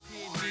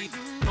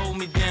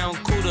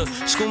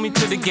shooter. School me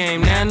to the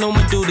game, now I know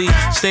my duty.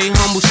 Stay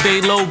humble,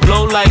 stay low,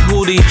 blow like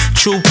Hootie.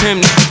 True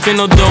pimp, spin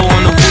no dough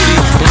on the booty.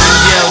 When you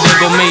yell, there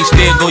go Mace,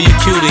 there go your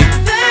cutie.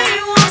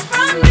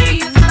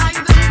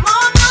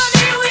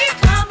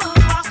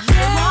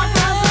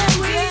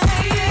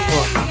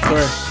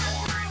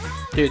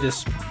 Dude,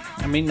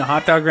 I'm eating a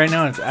hot dog right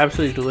now and it's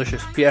absolutely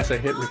delicious. P.S. I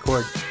hit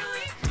record.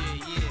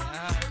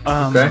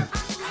 Okay.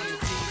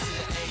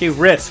 Okay,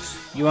 risks.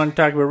 You want to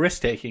talk about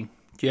risk taking?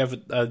 Do you have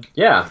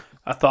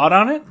a thought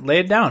on it? Lay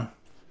it down.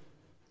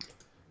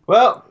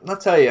 Well, I'll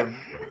tell you.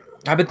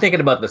 I've been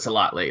thinking about this a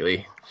lot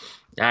lately.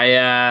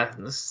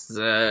 This is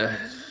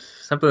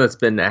something that's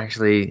been I've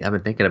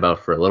been thinking about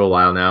for a little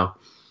while now.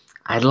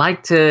 I'd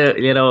like to,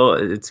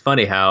 it's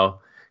funny how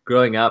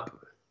growing up,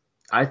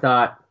 I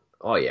thought,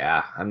 oh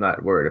yeah, I'm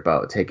not worried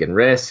about taking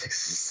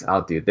risks.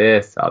 I'll do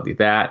this, I'll do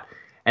that.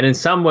 And in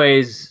some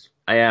ways,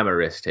 I am a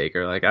risk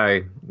taker. Like,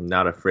 I'm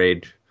not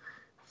afraid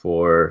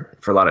for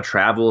a lot of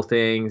travel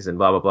things and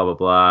blah, blah, blah, blah,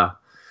 blah.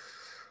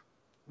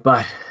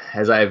 But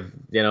as I've,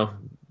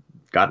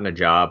 gotten a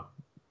job,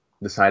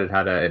 decided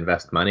how to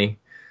invest money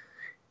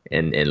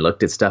and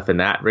looked at stuff in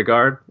that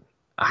regard,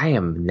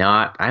 I'm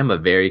a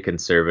very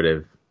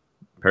conservative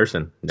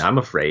person. I'm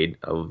afraid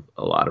of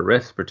a lot of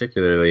risks,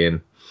 particularly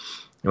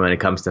when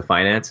it comes to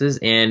finances.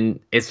 And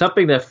it's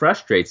something that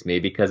frustrates me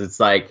because it's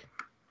like,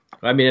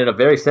 at a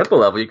very simple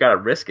level, you got to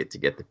risk it to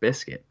get the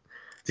biscuit.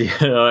 Do you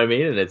know what I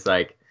mean? And it's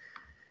like,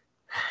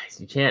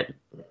 you can't,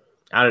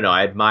 I don't know.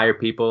 I admire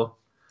people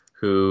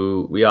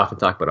we often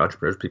talk about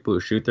entrepreneurs, people who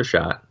shoot their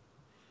shot.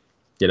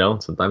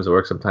 Sometimes it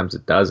works, sometimes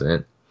it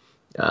doesn't.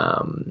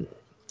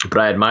 But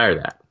I admire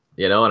that,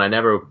 and I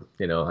never,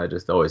 I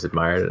just always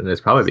admired it. And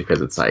it's probably because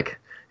it's like,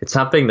 it's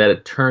something that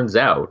it turns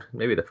out,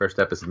 maybe the first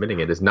step is admitting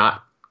it, is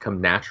not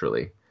come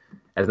naturally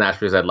as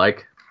I'd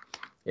like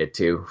it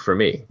to for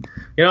me.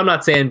 I'm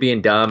not saying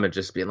being dumb and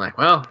just being like,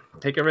 well,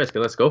 take a risk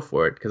and let's go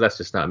for it, because that's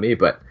just not me.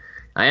 But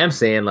I am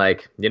saying,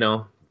 like,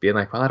 being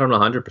like, well, I don't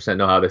 100%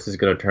 know how this is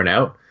going to turn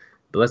out,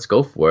 but let's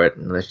go for it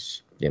and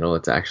let's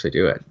actually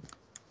do it.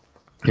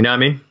 You know what I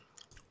mean?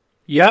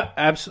 Yeah,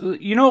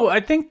 absolutely. I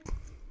think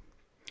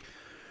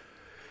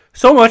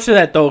so much of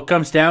that, though,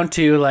 comes down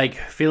to, like,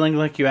 feeling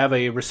like you have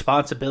a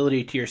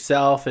responsibility to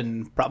yourself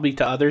and probably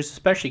to others,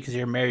 especially because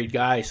you're a married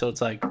guy. So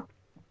it's like,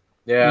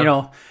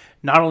 yeah,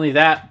 not only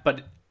that,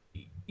 but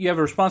you have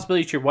a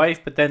responsibility to your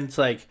wife, but then it's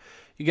like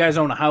you guys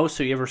own a house,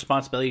 so you have a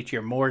responsibility to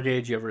your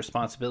mortgage, you have a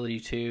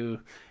responsibility to,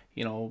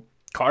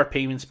 car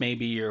payments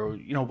maybe, or,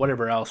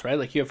 whatever else, right?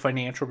 Like, you have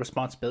financial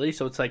responsibility.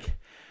 So it's like,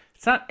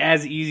 it's not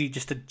as easy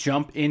just to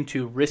jump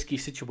into risky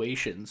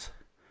situations.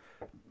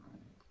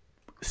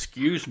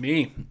 Excuse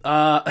me.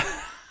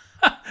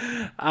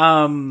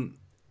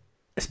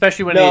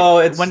 Especially when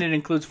it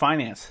includes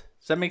finance.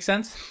 Does that make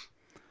sense?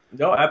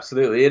 No,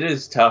 absolutely. It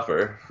is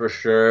tougher for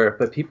sure,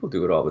 but people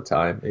do it all the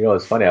time.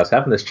 It's funny. I was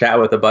having this chat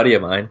with a buddy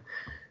of mine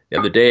the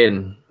other day,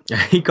 and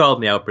he called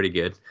me out pretty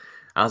good.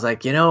 I was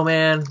like,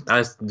 man,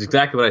 that's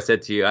exactly what I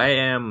said to you.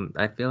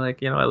 I feel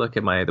like, I look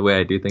at the way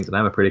I do things, and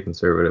I'm a pretty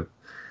conservative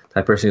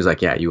type person. He's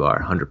like, yeah, you are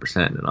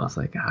 100%. And I was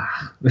like,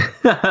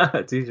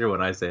 it's easier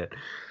when I say it.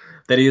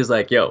 Then he was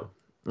like, yo,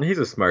 he's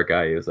a smart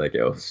guy. He was like,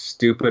 yo,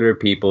 stupider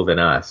people than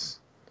us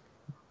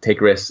take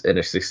risks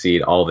and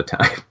succeed all the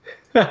time.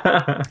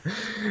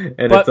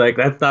 It's like,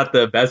 that's not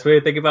the best way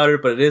to think about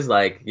it, but it is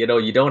like, you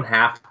don't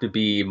have to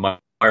be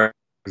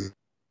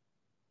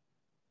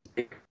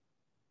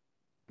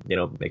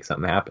make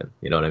something happen.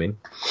 You know what I mean?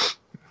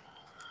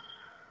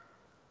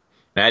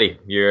 Maddie,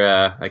 you're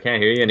I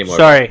can't hear you anymore.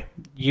 Sorry,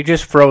 you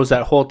just froze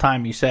that whole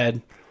time. You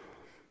said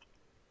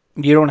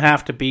you don't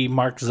have to be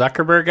Mark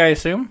Zuckerberg, I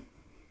assume?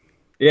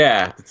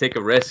 Yeah, to take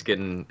a risk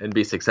and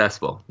be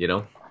successful,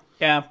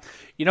 Yeah.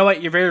 You know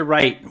what? You're very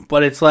right.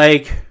 But it's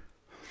like,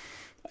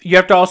 you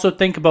have to also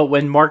think about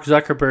when Mark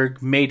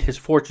Zuckerberg made his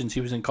fortunes,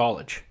 he was in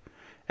college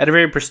at a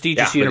very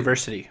prestigious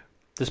university.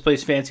 This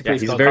place, fancy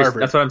place called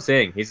Harvard. That's what I'm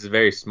saying. He's a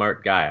very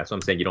smart guy. That's what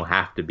I'm saying. You don't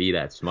have to be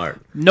that smart.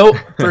 No,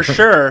 for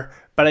sure.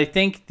 But I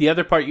think the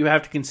other part you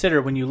have to consider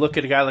when you look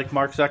at a guy like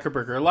Mark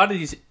Zuckerberg, or a lot of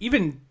these,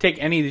 even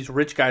take any of these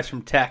rich guys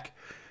from tech,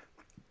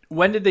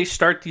 when did they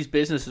start these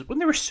businesses? When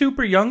they were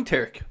super young,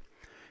 Tarek.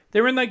 They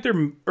were in like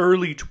their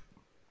early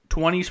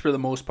 20s for the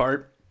most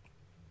part.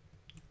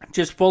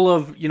 Just full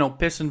of,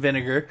 piss and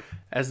vinegar,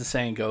 as the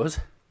saying goes.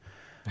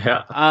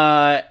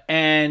 Yeah.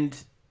 And,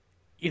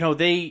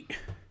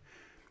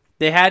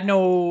 they had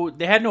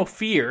no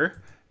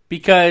fear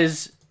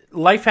because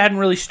life hadn't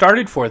really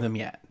started for them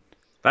yet.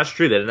 That's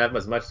true. They didn't have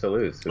as much to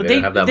lose. They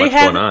didn't have that much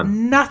going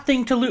on.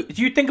 Nothing to lose.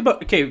 You think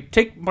about,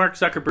 take Mark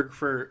Zuckerberg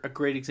for a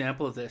great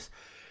example of this.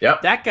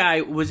 Yep. That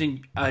guy was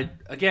he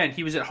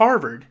was at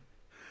Harvard.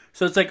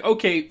 So it's like,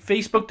 okay,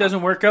 Facebook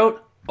doesn't work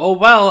out. Oh,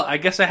 well, I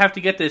guess I have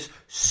to get this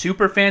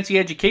super fancy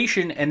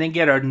education and then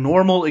get a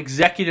normal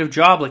executive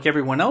job like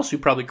everyone else who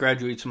probably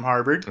graduates from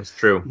Harvard. That's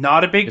true.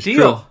 Not a big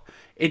deal.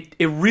 It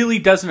really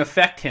doesn't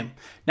affect him.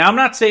 Now, I'm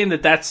not saying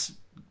that's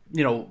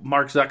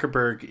Mark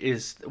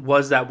Zuckerberg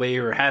was that way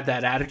or had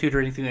that attitude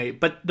or anything like that.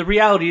 But the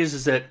reality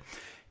is that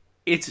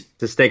it's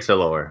the stakes are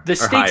lower. The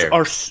stakes higher.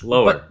 are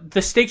lower. But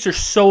the stakes are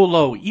so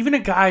low. Even a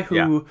guy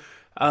who,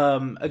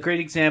 a great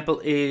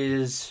example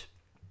is,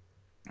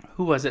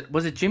 who was it?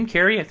 Was it Jim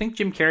Carrey? I think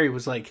Jim Carrey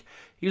was like,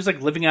 he was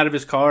like living out of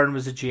his car and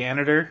was a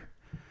janitor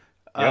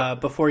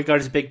before he got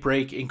his big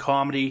break in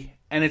comedy.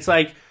 And it's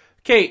like,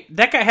 okay,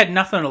 that guy had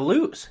nothing to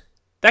lose.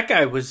 That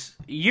guy was,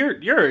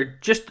 you're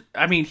just,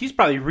 I mean, he's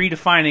probably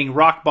redefining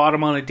rock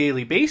bottom on a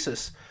daily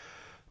basis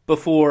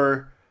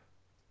before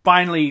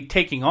finally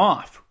taking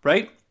off,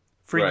 right?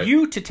 For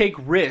you to take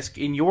risk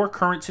in your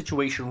current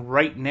situation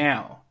right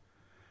now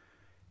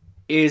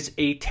is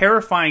a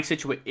terrifying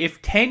situation.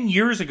 If 10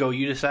 years ago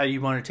you decided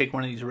you want to take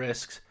one of these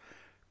risks,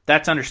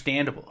 that's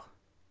understandable.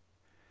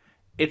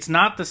 It's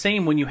not the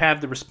same when you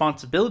have the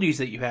responsibilities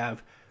that you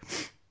have.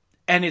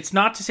 And it's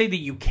not to say that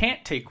you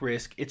can't take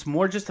risk. It's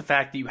more just the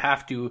fact that you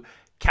have to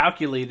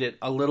calculate it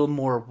a little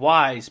more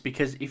wise,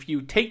 because if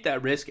you take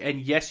that risk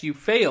and yes, you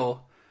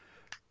fail,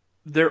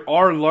 there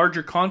are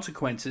larger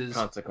consequences.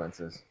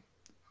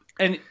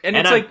 And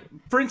it's like,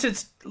 for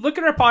instance, look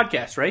at our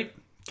podcast, right?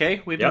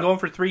 Okay, we've been going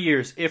for 3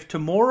 years. If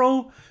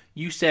tomorrow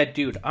you said,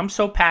 dude, I'm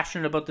so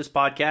passionate about this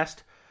podcast,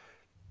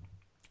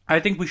 I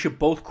think we should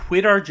both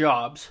quit our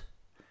jobs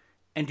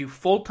and do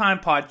full-time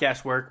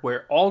podcast work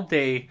where all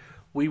day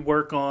we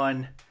work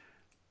on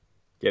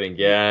getting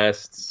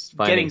guests,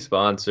 finding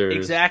sponsors.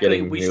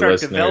 Exactly. We start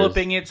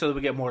developing it so that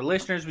we get more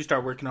listeners. We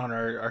start working on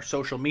our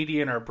social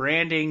media and our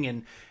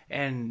branding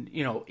and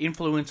you know,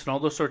 influence and all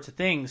those sorts of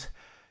things.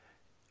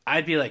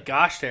 I'd be like,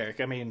 gosh, Derek,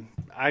 I mean,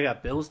 I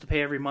got bills to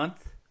pay every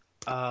month.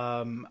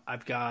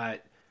 I've got,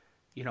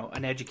 you know,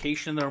 an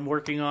education that I'm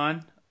working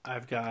on.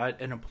 I've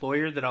got an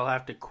employer that I'll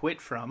have to quit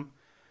from.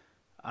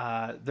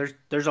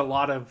 There's a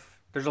lot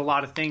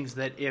of things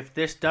that if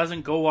this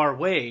doesn't go our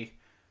way,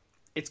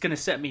 it's going to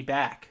set me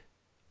back.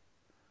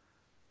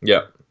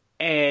 Yeah.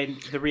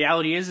 And the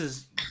reality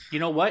is, you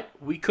know what?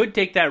 We could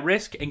take that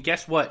risk, and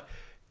guess what?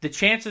 The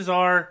chances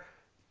are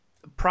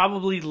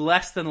probably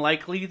less than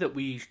likely that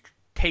we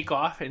take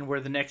off and we're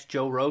the next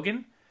Joe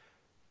Rogan.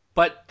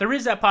 But there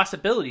is that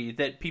possibility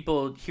that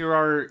people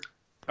hear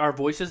our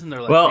voices and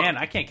they're like, man,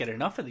 I can't get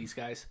enough of these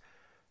guys.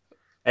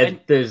 And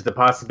there's the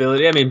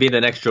possibility. I mean, being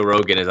the next Joe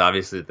Rogan is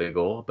obviously the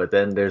goal, but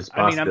then there's the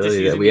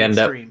possibility that we end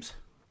extremes.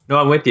 No,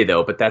 I'm with you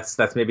though, but that's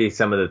maybe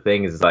some of the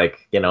things.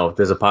 Like, you know,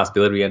 there's a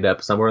possibility we end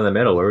up somewhere in the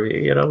middle where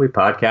we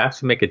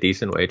podcast, we make a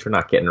decent wage, we're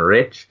not getting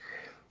rich,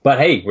 but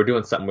hey, we're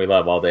doing something we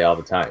love all day, all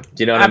the time.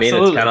 Do you know what I mean?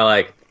 It's kind of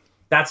like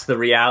that's the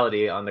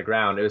reality on the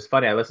ground. It was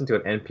funny. I listened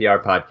to an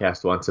NPR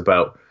podcast once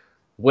about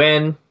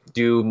when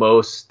do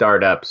most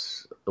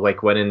startups,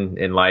 like when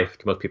in life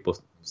do most people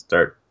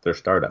start their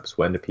startups?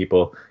 When do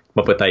people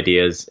come up with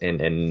ideas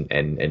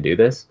and do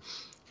this?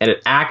 And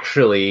it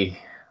actually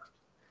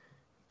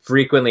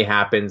frequently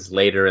happens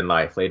later in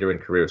life, later in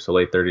career. So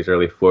late 30s,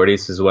 early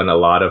 40s is when a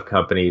lot of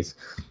companies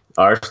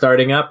are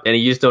starting up, and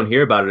you just don't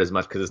hear about it as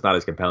much because it's not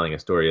as compelling a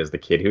story as the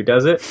kid who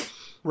does it.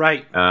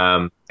 Right.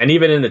 And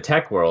even in the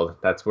tech world,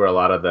 that's where a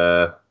lot of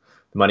the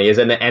money is,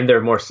 and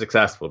they're more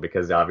successful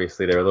because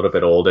obviously they're a little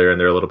bit older and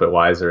they're a little bit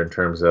wiser in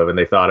terms of, and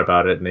they thought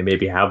about it and they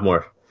maybe have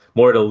more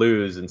to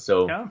lose, and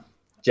so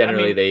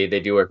generally they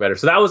do work better.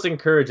 So that was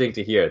encouraging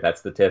to hear, that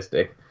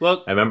statistic.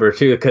 Well, I remember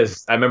too,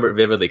 because I remember it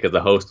vividly because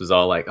the host was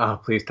all like, "Oh,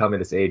 please tell me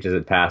this age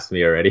isn't past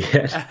me already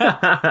yet."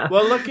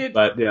 Well, look at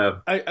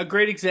a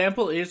great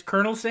example is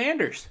Colonel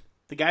Sanders.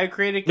 The guy who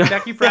created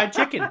Kentucky Fried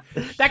Chicken.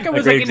 That guy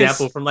was like an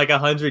example from like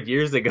 100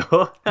 years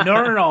ago.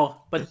 No.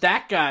 But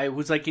that guy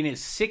was like in his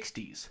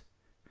 60s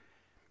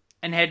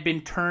and had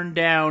been turned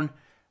down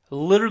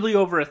literally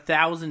over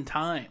 1,000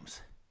 times.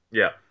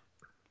 Yeah.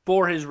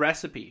 For his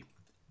recipe.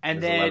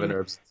 And then 11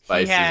 herbs,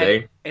 spices, he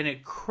had an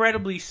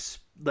incredibly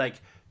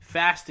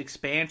fast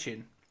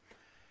expansion.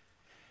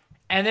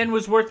 And then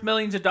was worth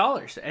millions of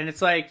dollars. And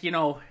it's like, you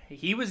know,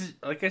 he was,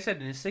 like I said,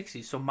 in his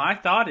 60s. So my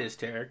thought is,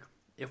 Tarek,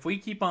 if we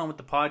keep on with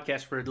the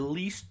podcast for at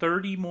least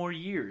 30 more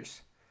years,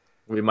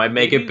 we might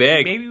make it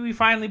big. Maybe we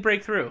finally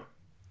break through.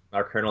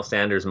 Our Colonel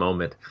Sanders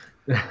moment.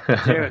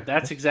 Dude,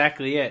 that's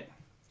exactly it.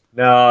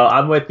 No,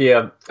 I'm with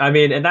you. I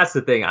mean, and that's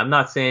the thing. I'm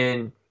not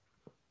saying,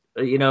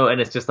 you know, and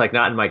it's just like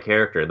not in my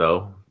character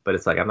though, but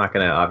it's like, I'm not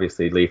going to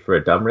obviously leave for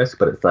a dumb risk,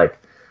 but it's like,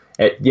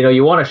 you know,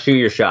 you want to shoot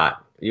your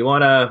shot. You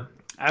want to,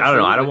 I don't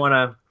know. I don't want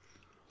to,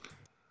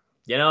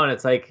 you know, and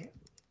it's like,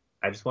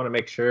 I just want to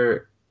make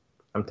sure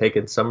I'm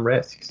taking some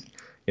risks.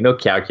 You know,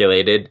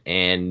 calculated,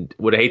 and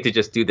would hate to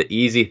just do the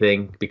easy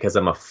thing because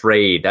I'm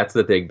afraid. That's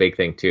the big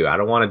thing too. I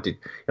don't want to do,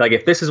 like,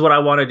 if this is what I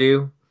want to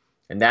do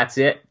and that's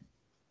it,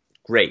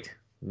 great.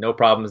 No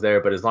problems there.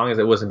 But as long as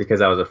it wasn't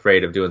because I was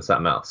afraid of doing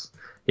something else.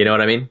 You know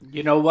what I mean?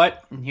 You know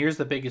what? And here's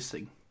the biggest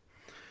thing.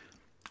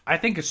 I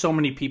think of so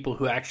many people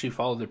who actually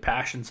follow their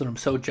passions, and I'm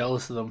so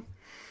jealous of them.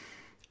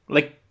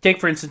 Like,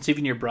 take for instance,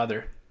 even your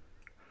brother.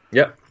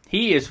 Yep.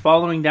 He is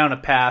following down a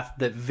path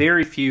that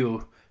very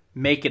few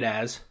make it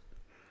as.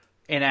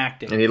 In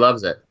acting, and he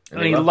loves it.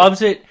 And he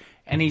loves it.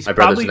 And he's my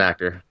brother's an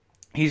actor.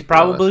 He's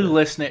probably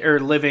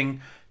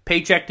living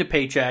paycheck to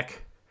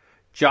paycheck,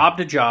 job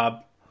to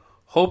job,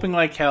 hoping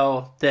like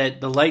hell that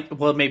the light,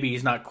 well, maybe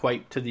he's not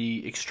quite to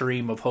the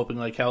extreme of hoping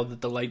like hell that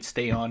the lights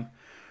stay on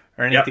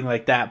or anything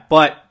like that.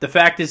 But the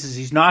fact is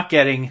he's not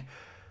getting,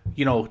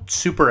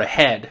 super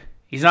ahead.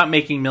 He's not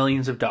making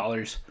millions of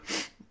dollars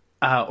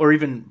or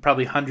even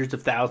probably hundreds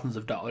of thousands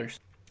of dollars.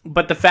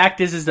 But the fact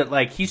is that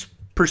like he's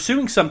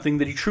pursuing something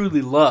that he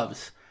truly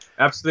loves.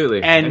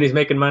 Absolutely. And he's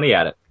making money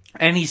at it.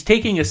 And he's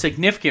taking a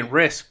significant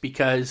risk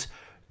because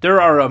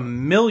there are a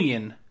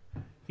million,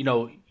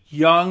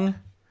 young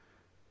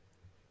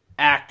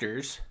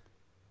actors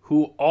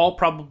who all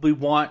probably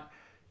want,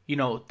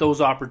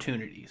 those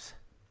opportunities.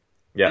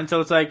 Yeah. And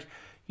so it's like,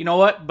 you know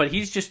what? But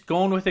he's just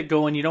going with it,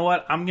 going, you know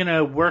what? I'm going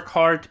to work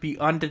hard to be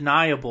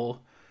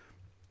undeniable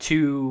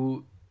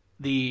to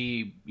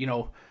the,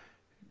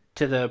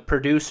 to the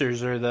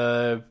producers or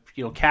the,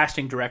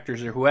 casting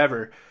directors or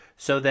whoever,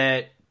 so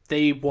that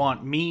they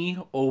want me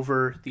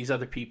over these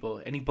other people.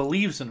 And he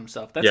believes in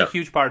himself. That's a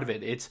huge part of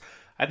it.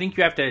 I think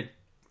you have to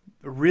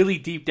really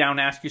deep down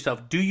ask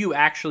yourself, do you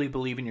actually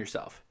believe in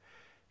yourself?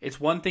 It's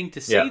one thing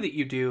to say that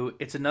you do.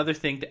 It's another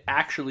thing to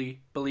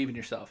actually believe in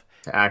yourself.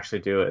 To actually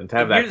do it and to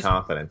have that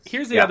confidence.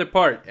 Here's the other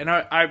part, and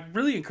I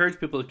really encourage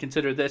people to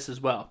consider this as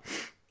well.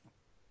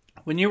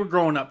 When you were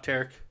growing up,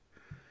 Tarek,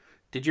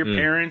 did your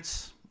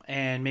parents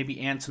and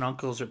maybe aunts and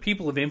uncles or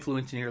people of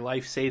influence in your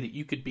life say that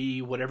you could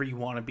be whatever you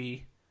want to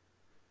be?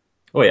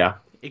 Oh, yeah.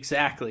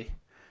 Exactly.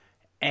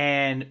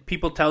 And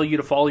people tell you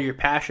to follow your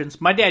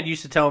passions. My dad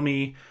used to tell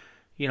me,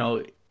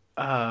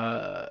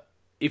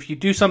 if you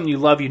do something you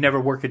love, you never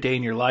work a day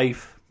in your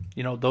life.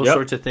 Those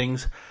sorts of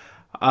things.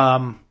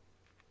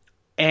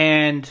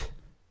 And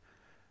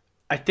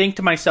I think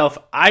to myself,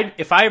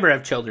 if I ever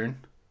have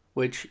children,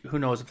 which who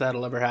knows if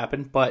that'll ever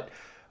happen, but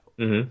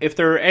if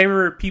there are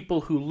ever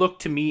people who look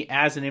to me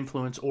as an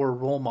influence or a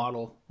role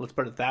model, let's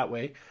put it that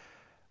way,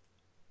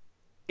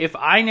 if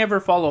I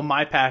never follow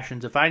my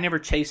passions, if I never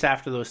chase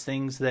after those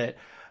things that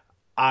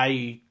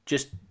I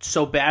just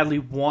so badly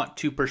want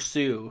to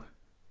pursue,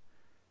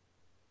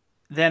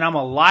 then I'm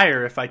a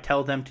liar if I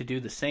tell them to do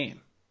the same.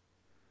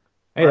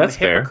 Hey, that's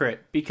fair. I'm a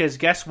hypocrite, because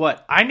guess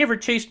what? I never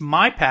chased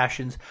my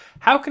passions.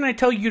 How can I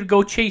tell you to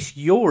go chase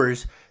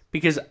yours?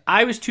 Because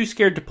I was too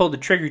scared to pull the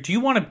trigger. Do you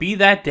want to be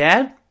that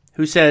dad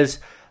who says,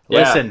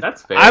 listen,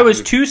 that's fair. I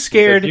was too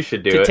scared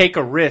to take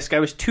a risk. I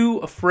was too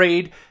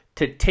afraid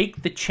to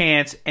take the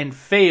chance and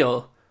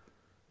fail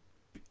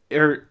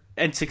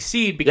and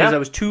succeed because I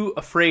was too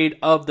afraid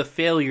of the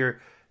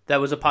failure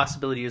that was a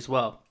possibility as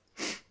well.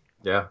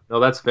 Yeah, no,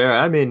 that's fair.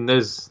 I mean,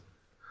 that's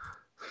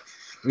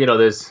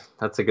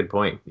a good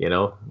point,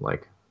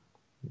 like,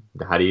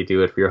 how do you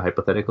do it for your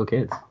hypothetical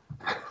kids?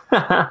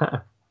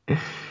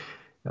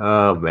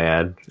 Oh,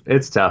 man,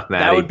 it's tough, man.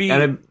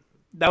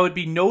 That would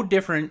be no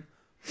different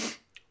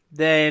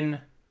than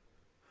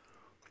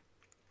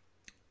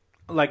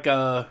like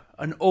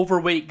an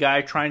overweight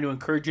guy trying to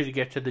encourage you to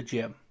get to the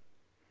gym.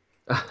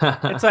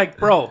 It's like,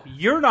 bro,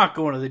 you're not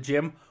going to the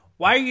gym.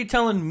 Why are you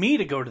telling me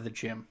to go to the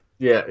gym?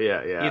 Yeah.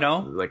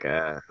 Like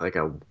a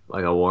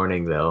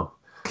warning, though.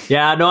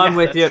 Yeah, no, I'm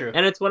with you. True.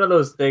 And it's one of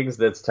those things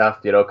that's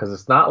tough, because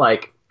it's not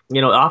like,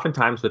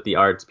 oftentimes with the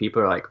arts,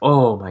 people are like,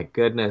 oh my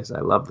goodness,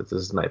 I love that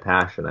this is my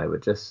passion.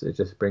 It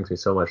just brings me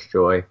so much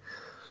joy.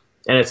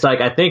 And it's like,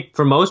 I think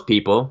for most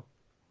people,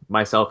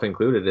 myself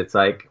included, it's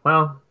like,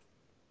 well,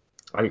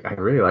 I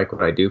really like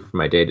what I do for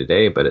my day to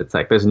day, but it's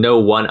like, there's no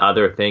one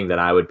other thing that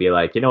I would be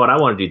like, you know what, I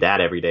want to do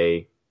that every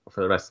day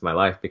for the rest of my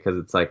life, because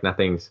it's like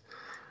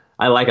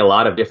I like a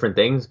lot of different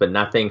things, but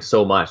nothing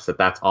so much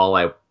that's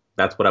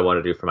what I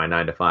want to do for my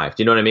 9 to 5.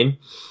 Do you know what I mean?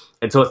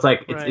 And so it's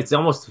like, right. It's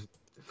almost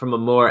from a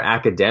more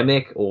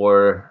academic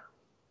or,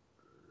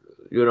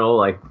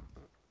 like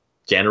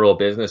general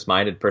business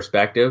minded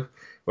perspective,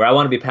 where I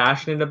want to be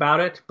passionate about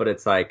it, but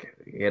it's like,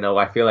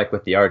 I feel like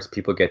with the arts,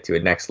 people get to a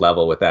next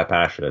level with that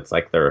passion. It's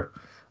like they're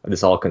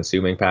this all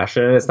consuming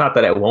passion. And it's not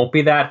that it won't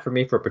be that for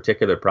me for a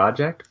particular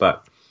project,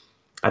 but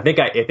I think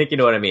you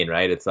know what I mean,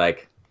 right? It's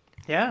like,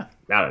 yeah,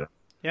 I don't know.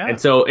 Yeah. And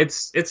so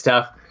it's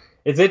tough.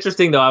 It's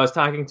interesting, though. I was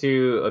talking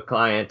to a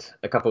client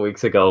a couple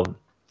weeks ago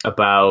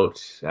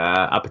about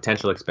a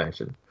potential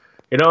expansion.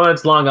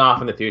 It's long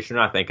off in the future,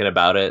 not thinking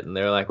about it. And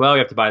they're like, well, we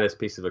have to buy this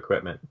piece of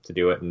equipment to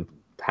do it and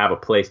have a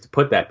place to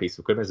put that piece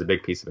of equipment. It's a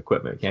big piece of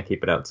equipment. We can't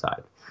keep it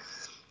outside.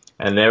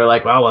 And they were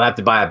like, well, we'll have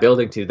to buy a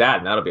building to that,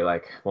 and that'll be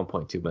like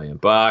 $1.2 million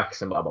and blah,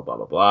 blah, blah,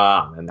 blah,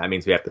 blah. And that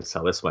means we have to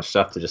sell this much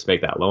stuff to just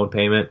make that loan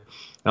payment.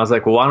 And I was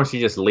like, well, why don't you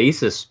just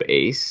lease a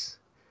space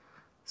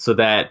so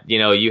that,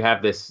 you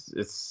have this,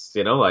 it's,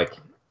 like,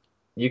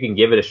 you can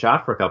give it a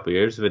shot for a couple of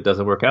years. If it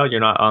doesn't work out, you're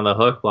not on the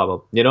hook, blah,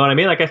 blah. You know what I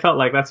mean? Like, I felt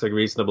like that's a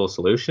reasonable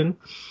solution.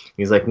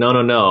 He's like,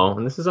 no.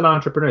 And this is an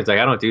entrepreneur. He's like,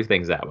 I don't do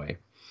things that way.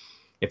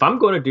 If I'm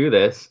going to do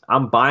this,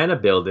 I'm buying a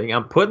building,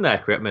 I'm putting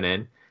that equipment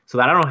in so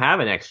that I don't have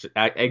an extra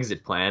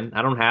exit plan.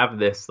 I don't have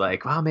this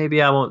like, well,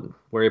 maybe I won't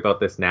worry about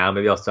this now.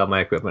 Maybe I'll sell my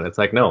equipment. It's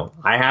like, no,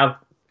 I have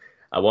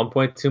a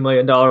 $1.2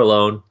 million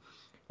loan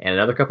and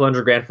another couple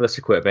 $100,000 for this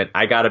equipment.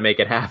 I got to make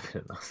it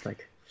happen. I was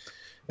like,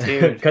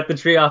 dude, cut the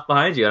tree off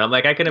behind you. And I'm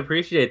like, I can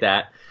appreciate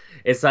that.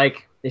 It's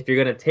like, if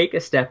you're going to take a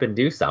step and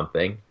do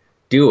something,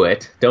 do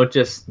it. Don't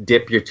just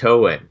dip your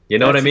toe in. You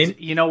know what I mean?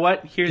 You know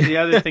what? Here's the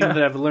other thing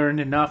that I've learned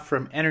enough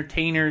from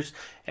entertainers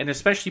and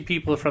especially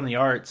people from the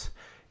arts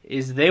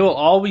is they will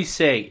always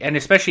say, and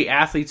especially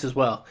athletes as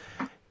well,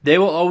 they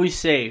will always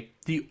say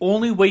the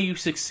only way you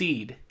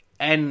succeed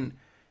and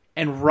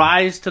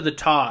rise to the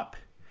top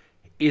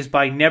is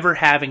by never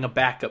having a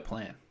backup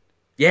plan.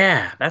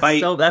 Yeah,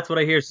 that's what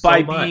I hear so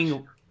by much. By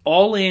being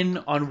all in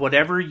on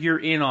whatever you're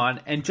in on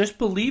and just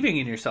believing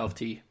in yourself,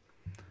 T.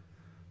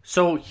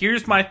 So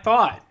here's my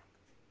thought.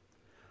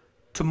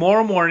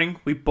 Tomorrow morning,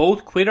 we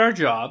both quit our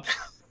jobs.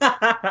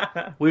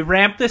 We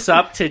ramp this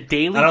up to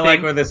daily I don't thing.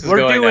 like where this is We're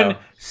going doing now.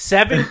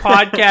 7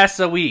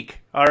 podcasts a week,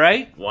 all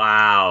right?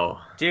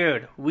 Wow.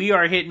 Dude, we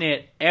are hitting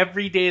it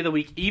every day of the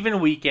week, even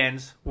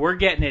weekends. We're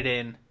getting it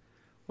in.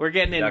 We're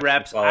getting in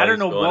reps. I don't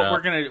know what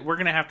we're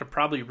gonna have to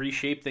probably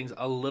reshape things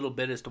a little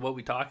bit as to what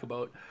we talk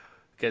about,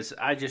 because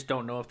I just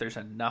don't know if there's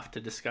enough to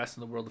discuss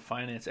in the world of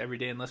finance every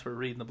day unless we're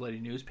reading the bloody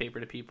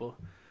newspaper to people.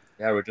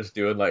 Yeah, we're just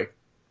doing like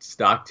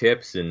stock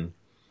tips and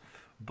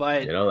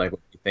like what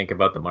you think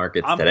about the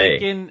markets I'm today.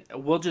 thinking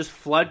we'll just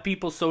flood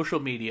people's social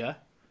media.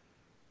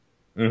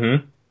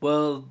 Mm-hmm.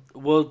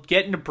 We'll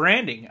get into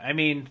branding. I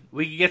mean,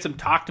 we could get some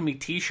Talk to Me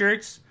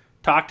t-shirts,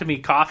 Talk to Me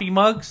coffee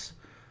mugs.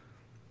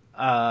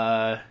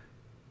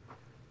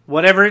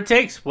 Whatever it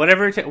takes. We'll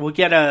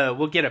get a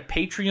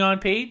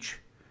Patreon page.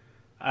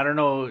 I don't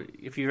know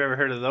if you've ever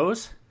heard of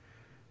those.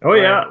 Oh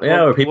yeah,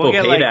 where people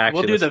pay to actually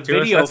we'll do the listen to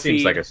us. video That seems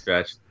feed. like a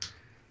stretch.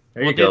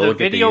 There We'll you go. do the We'll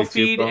get video YouTube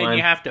feed, going. and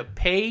you have to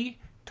pay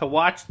to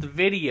watch the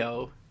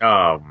video.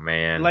 Oh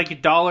man, like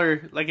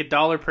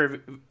 $1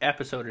 per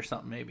episode or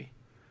something, maybe.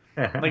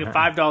 Like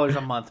 $5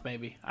 a month,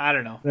 maybe. I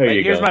don't know.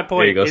 Here's my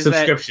point. There you go.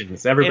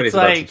 Subscriptions. Everybody's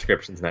about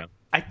subscriptions now.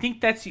 I think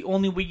that's the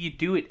only way you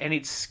do it, and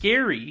it's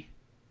scary.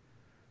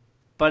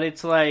 But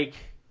it's like,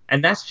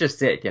 and that's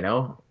just it,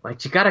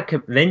 Like you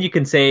gotta. Then you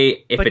can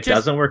say if it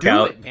doesn't work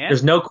out,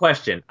 there's no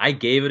question. I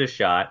gave it a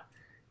shot.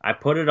 I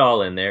put it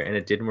all in there, and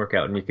it didn't work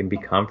out, and you can be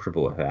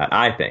comfortable with that.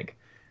 I think.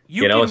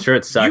 Sure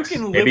it sucks.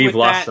 Maybe you've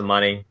lost some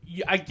money.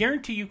 I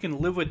guarantee you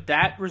can live with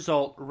that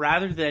result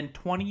rather than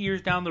 20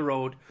 years down the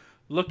road,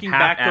 looking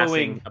back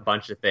going a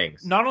bunch of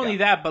things. Not only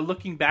that, but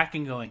looking back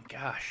and going,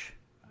 "Gosh,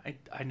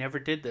 I never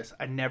did this.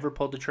 I never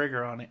pulled the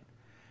trigger on it."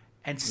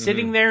 And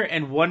sitting there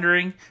and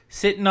wondering,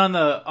 sitting on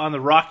the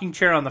rocking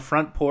chair on the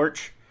front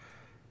porch,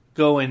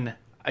 going,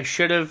 I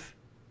should have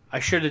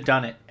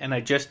done it, and I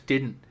just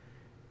didn't.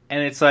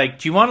 And it's like,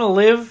 do you want to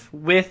live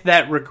with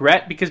that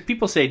regret? Because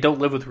people say don't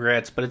live with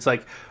regrets, but it's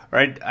like, all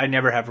right, I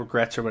never have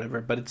regrets or whatever.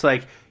 But it's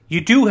like,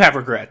 you do have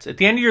regrets. At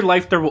the end of your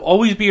life, there will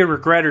always be a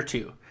regret or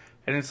two.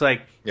 And it's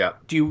like, yeah.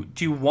 Do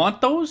you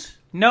want those?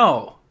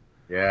 No.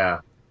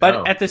 Yeah.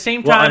 But at the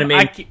same time,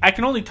 I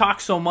can only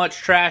talk so much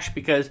trash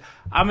because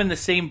I'm in the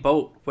same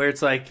boat where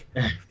it's like,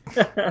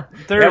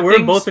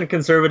 we're both in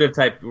conservative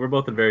type. We're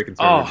both in very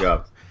conservative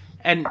jobs.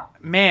 And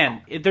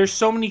man, there's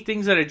so many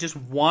things that I just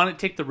want to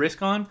take the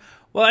risk on.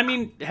 Well, I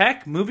mean,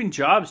 heck, moving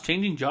jobs,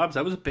 changing jobs,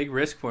 that was a big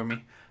risk for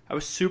me. I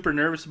was super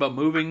nervous about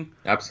moving.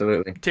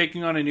 Absolutely.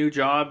 Taking on a new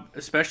job,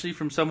 especially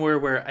from somewhere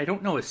where I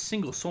don't know a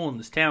single soul in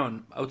this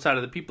town outside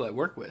of the people I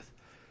work with.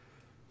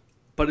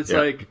 But it's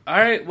like, all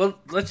right, well,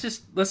 let's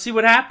see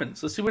what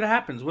happens. Let's see what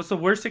happens. What's the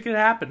worst that could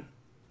happen?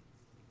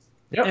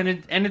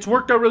 Yep. And it's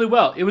worked out really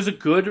well. It was a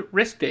good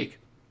risk take.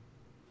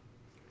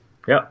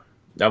 Yep,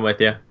 I'm with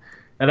you.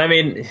 And I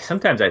mean,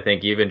 sometimes I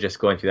think even just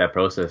going through that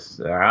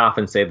process, I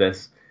often say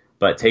this,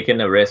 but taking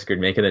a risk or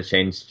making a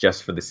change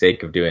just for the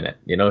sake of doing it,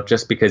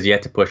 just because you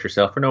had to push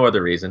yourself for no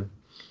other reason.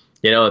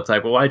 It's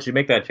like, well, why did you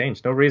make that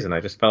change? No reason.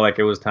 I just felt like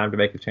it was time to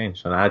make a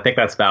change. And I think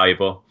that's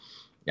valuable.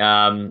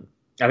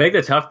 I think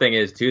the tough thing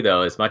is, too,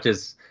 though, as much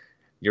as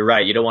you're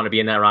right, you don't want to be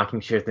in that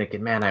rocking chair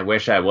thinking, man, I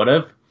wish I would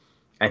have.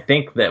 I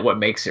think that what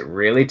makes it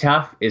really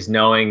tough is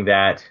knowing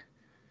that,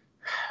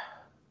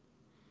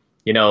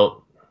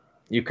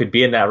 you could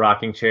be in that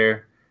rocking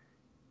chair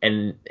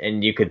and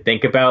you could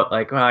think about,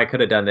 like, well, I could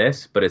have done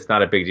this, but it's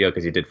not a big deal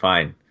because you did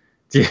fine.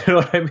 Do you know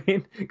what I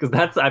mean? Because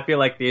I feel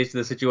like the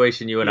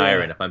situation you and I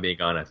are in, if I'm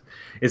being honest.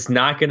 It's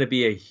not going to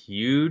be a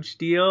huge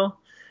deal.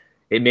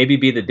 It maybe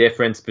be the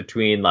difference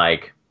between,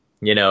 like,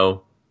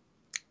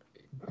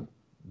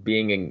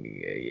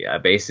 being a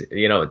basic, the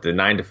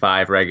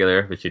 9-to-5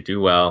 regular, which you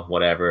do well,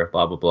 whatever,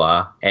 blah, blah,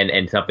 blah,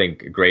 and something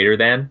greater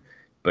than,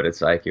 but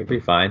it's like, you'll be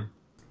fine.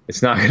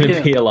 It's not going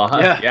to be a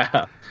lot.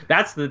 Yeah.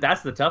 That's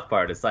the tough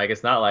part. It's like,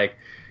 it's not like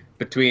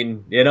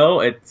between,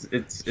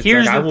 it's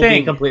here's like, I will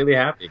be completely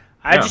happy.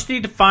 I just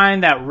need to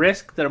find that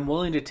risk that I'm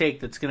willing to take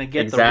that's going to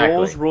get the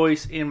Rolls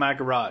Royce in my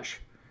garage.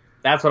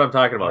 That's what I'm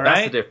talking about. All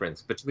That's right? the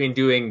difference between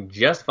doing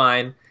just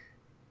fine,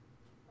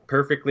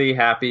 perfectly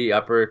happy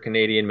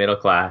Canadian middle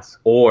class,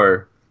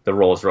 or the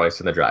Rolls Royce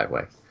in the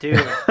driveway. Dude,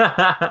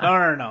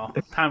 no.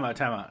 Time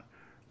out.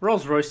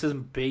 Rolls Royce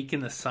doesn't bake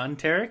in the sun,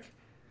 Tarek.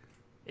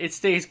 It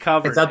stays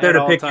covered. It's out there at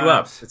to all pick you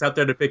up. times. It's out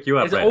there to pick you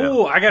up It's, right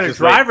now. I got a Just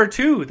driver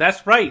too.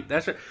 That's right.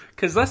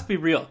 Because let's be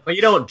real. Well,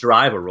 you don't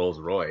drive a Rolls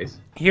Royce.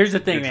 Here's the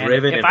thing, You're man.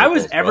 driven If in I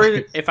was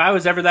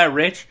Rolls-Royce. ever that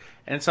rich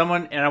and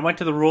I went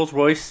to the Rolls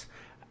Royce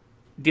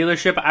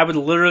dealership, I would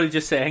literally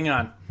just say, "Hang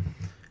on,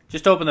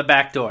 just open the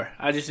back door.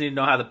 I just need to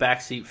know how the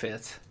back seat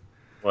fits."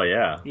 Well,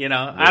 yeah. You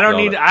know, I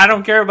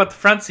don't care about the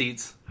front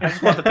seats. I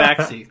just want the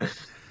back seat.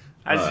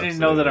 I just need to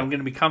know that I'm going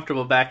to be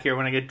comfortable back here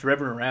when I get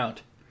driven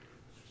around.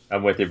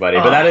 I'm with you, buddy.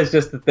 But that is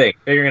just the thing.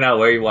 Figuring out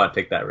where you want to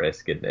take that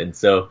risk. And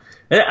so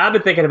I've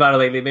been thinking about it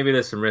lately. Maybe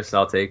there's some risks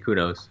I'll take. Who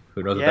knows?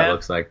 Who knows what that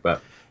looks like?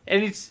 But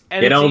And it's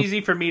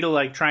easy for me to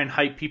like try and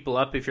hype people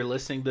up if you're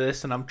listening to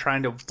this, and I'm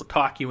trying to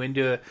talk you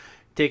into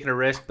taking a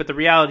risk. But the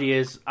reality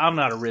is, I'm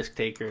not a risk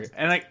taker,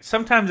 and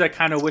sometimes I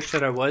kind of wish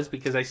that I was,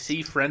 because I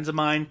see friends of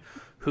mine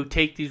who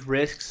take these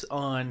risks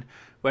on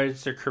whether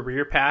it's their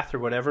career path or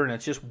whatever, and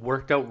it's just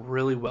worked out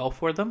really well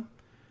for them.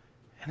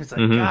 And it's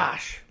like,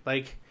 gosh,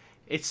 like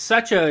it's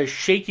such a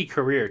shaky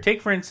career.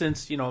 Take for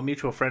instance, a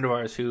mutual friend of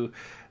ours who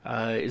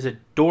is a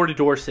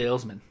door-to-door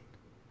salesman.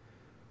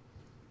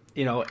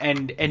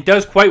 And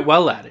does quite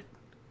well at it.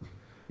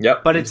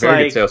 Yep. But it's very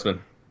like, good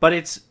salesman. But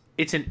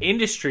it's an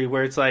industry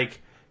where it's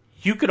like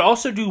you could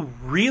also do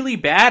really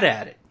bad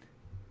at it.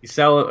 You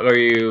sell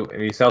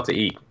you sell to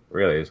eat,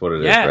 really is what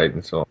it is, right?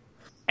 And so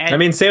And, I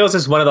mean, sales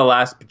is one of the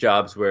last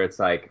jobs where it's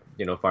like,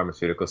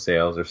 pharmaceutical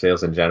sales or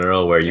sales in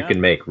general, where you can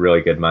make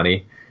really good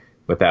money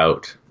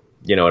without,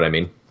 you know what I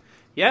mean?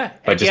 Yeah.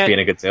 By just being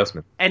a good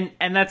salesman. And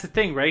that's the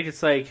thing, right?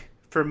 It's like,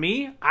 for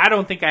me, I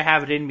don't think I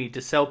have it in me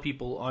to sell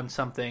people on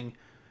something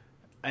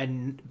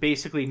and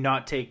basically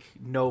not take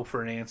no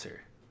for an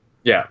answer.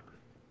 Yeah.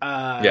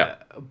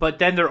 But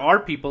then there are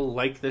people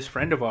like this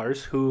friend of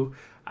ours who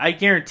I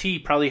guarantee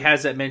probably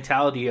has that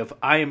mentality of,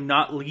 I am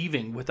not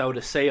leaving without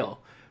a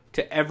sale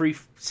to every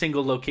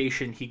single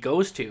location he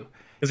goes to.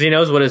 Because he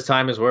knows what his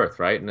time is worth,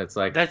 right? And it's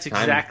like, that's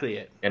exactly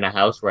it. In a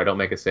house where I don't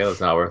make a sale,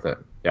 it's not worth it.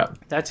 Yeah.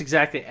 That's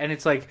exactly. And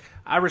it's like,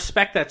 I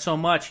respect that so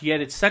much,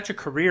 yet it's such a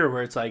career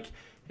where it's like,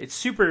 it's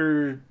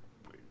super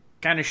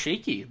kind of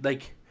shaky.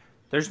 Like,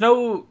 there's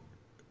no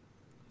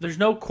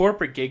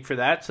corporate gig for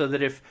that, so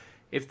that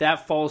if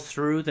that falls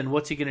through, then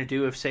what's he going to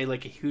do if, say,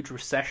 like a huge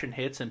recession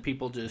hits and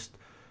people just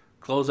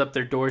close up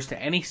their doors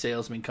to any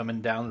salesman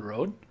coming down the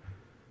road?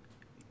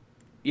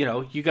 You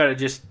got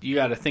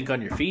to think on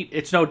your feet.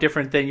 It's no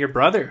different than your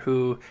brother,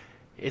 who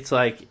it's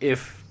like,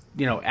 if,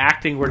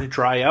 acting were to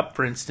dry up,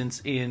 for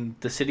instance, in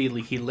the city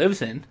he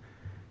lives in,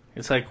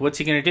 it's like, what's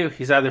he going to do?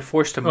 He's either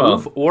forced to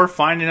move or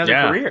find another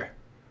career.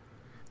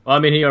 Well, I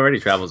mean, he already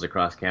travels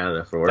across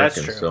Canada for work.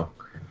 That's true. So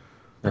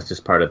that's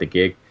just part of the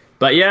gig.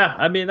 But yeah,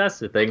 I mean, that's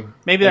the thing.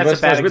 Maybe that's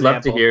a bad example. We'd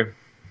love to hear.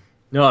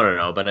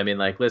 No. But I mean,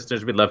 like,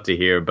 listeners, we'd love to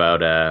hear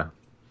about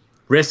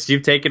risks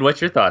you've taken. What's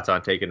your thoughts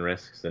on taking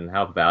risks and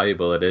how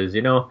valuable it is,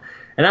 And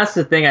that's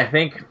the thing. I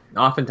think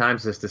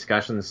oftentimes this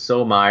discussion is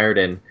so mired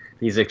in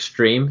these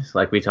extremes.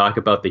 Like, we talk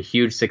about the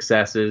huge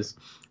successes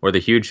or the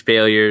huge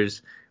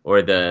failures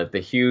or the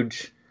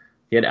huge,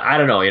 I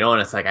don't know,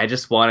 and it's like, I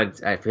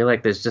feel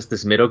like there's just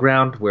this middle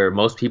ground where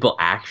most people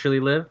actually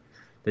live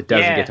that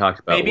doesn't get talked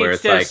about, where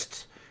it's like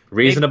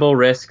reasonable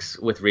risks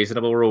with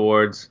reasonable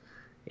rewards,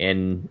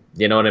 and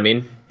you know what I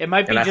mean? It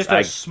might be just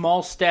a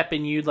small step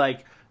in you,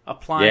 like,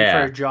 applying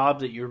for a job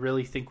that you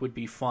really think would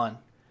be fun.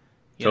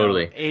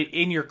 Totally.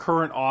 In your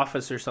current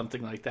office or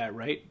something like that,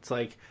 right? It's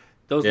like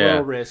those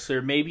little risks.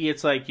 Or maybe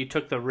it's like you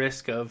took the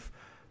risk of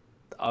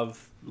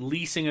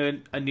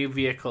leasing a new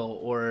vehicle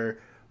or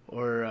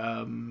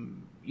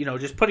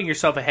just putting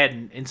yourself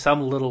ahead in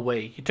some little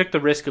way. You took the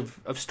risk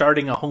of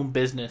starting a home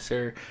business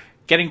or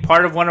getting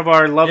part of one of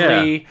our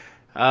lovely,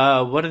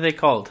 what are they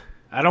called?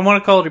 I don't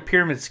want to call it a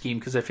pyramid scheme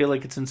because I feel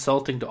like it's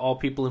insulting to all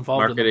people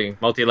involved. Marketing,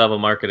 multi-level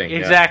marketing.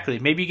 Exactly.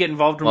 Maybe you get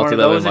involved in one of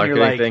those and you're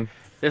like,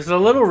 this is a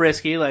little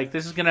risky. Like,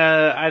 this is going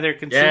to either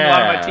consume a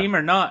lot of my team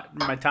or not,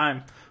 my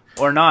time,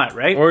 or not,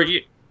 right? Or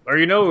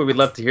we'd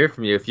love to hear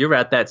from you. If you're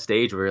at that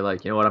stage where you're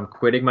like, I'm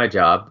quitting my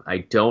job. I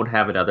don't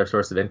have another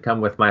source of income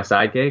with my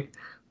side gig,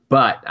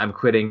 but I'm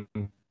quitting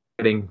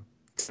to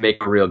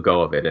make a real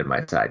go of it in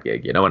my side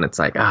gig, and it's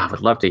like, I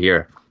would love to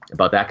hear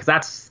about that,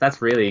 because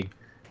that's really,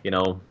 I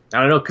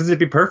don't know, because it'd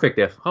be perfect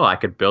if, I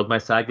could build my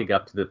side gig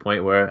up to the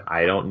point where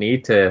I don't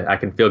need to, I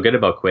can feel good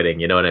about quitting,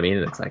 you know what I mean?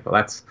 And it's like, well,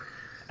 that's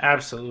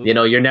absolutely,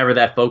 you're never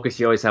that focused.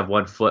 You always have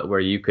one foot where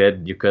you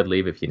could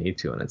leave if you need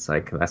to, and it's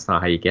like, that's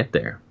not how you get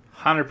there.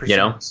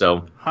 100%.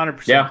 So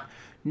 100%. Yeah.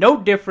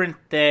 No different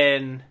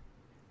than,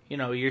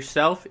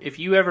 yourself. If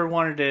you ever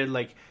wanted to,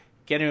 like,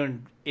 get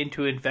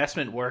into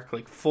investment work,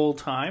 like, full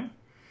time,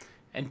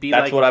 and be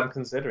that's what I'm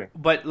considering.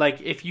 But,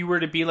 like, if you were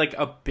to be like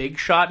a big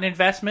shot in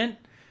investment,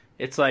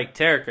 it's like,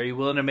 Tarek, are you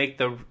willing to make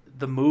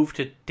the move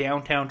to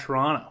downtown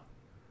Toronto?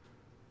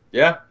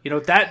 Yeah.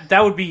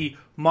 That would be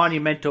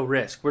monumental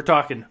risk. We're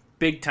talking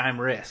big time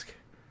risk.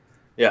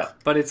 Yeah.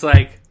 But it's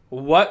like,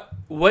 what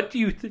do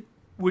you think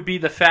would be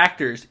the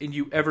factors in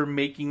you ever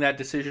making that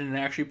decision and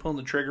actually pulling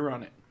the trigger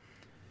on it?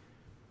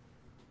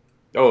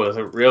 Oh, is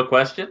it a real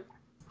question?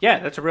 Yeah,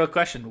 that's a real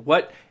question.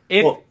 What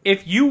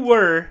if you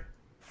were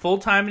full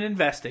time in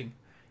investing,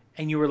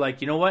 and you were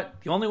like, you know what?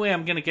 The only way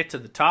I'm going to get to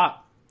the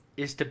top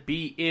is to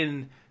be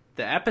in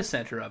the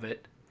epicenter of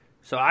it.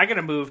 So I got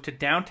to move to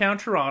downtown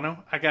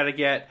Toronto. I got to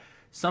get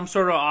some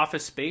sort of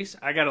office space.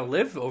 I got to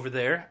live over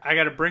there. I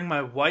got to bring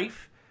my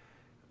wife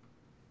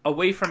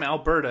away from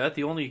Alberta,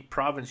 the only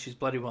province she's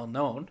bloody well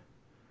known.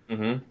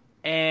 Mm-hmm.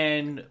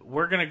 And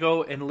we're going to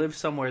go and live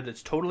somewhere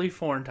that's totally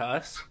foreign to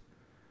us.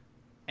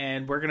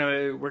 And we're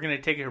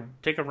gonna take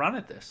a run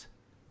at this.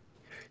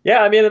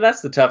 Yeah, I mean,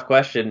 that's the tough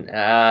question.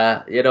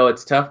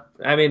 It's tough.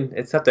 I mean,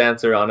 it's tough to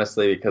answer,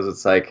 honestly, because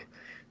it's like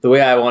the way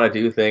I want to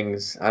do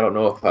things, I don't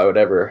know if I would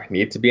ever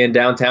need to be in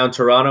downtown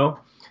Toronto.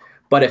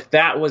 But if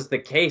that was the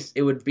case,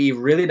 it would be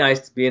really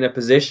nice to be in a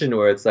position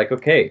where it's like,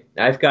 okay,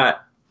 I've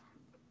got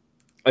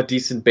a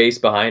decent base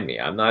behind me.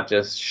 I'm not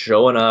just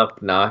showing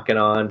up, knocking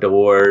on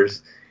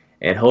doors,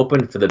 and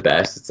hoping for the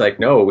best. It's like,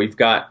 no, we've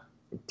got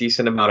a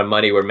decent amount of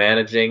money we're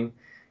managing,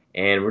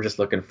 and we're just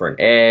looking for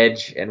an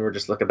edge, and we're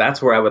just looking.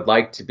 That's where I would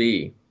like to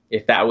be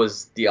if that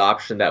was the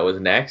option that was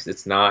next.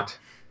 It's not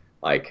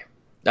like,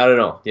 I don't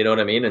know, you know what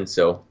I mean? And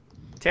so,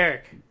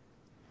 Tarek,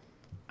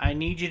 I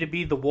need you to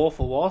be the Wolf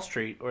of Wall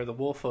Street, or the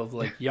Wolf of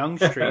like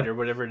Yonge Street, or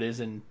whatever it is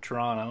in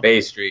Toronto,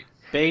 Bay Street,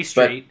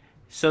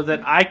 so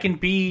that I can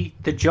be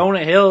the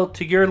Jonah Hill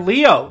to your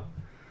Leo.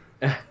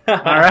 All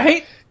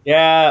right?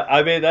 Yeah,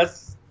 I mean, I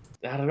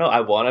don't know.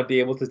 I want to be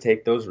able to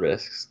take those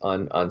risks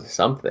on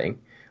something,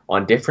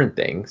 on different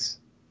things,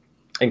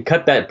 and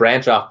cut that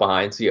branch off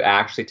behind so you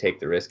actually take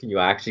the risk and you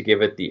actually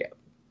give it the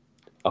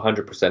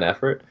 100%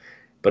 effort.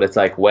 But it's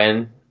like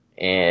when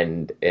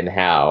and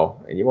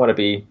how. And you want to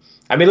be,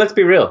 I mean, let's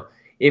be real.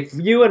 If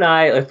you and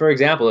I, for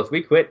example, if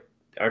we quit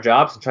our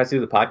jobs and try to do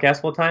the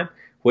podcast full time,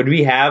 would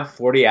we have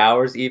 40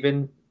 hours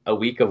even a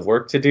week of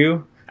work to do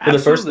for Absolutely.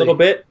 the first little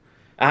bit?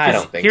 I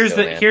don't think so,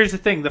 man. Here's the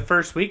thing. The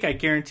first week, I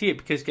guarantee it,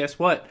 because guess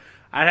what?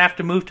 I'd have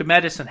to move to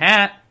Medicine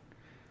Hat.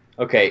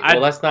 Okay, well,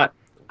 let's not.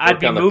 I'd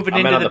be moving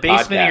into the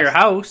basement of your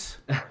house.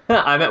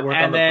 I'm at work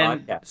on and the then,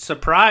 podcast.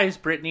 surprise,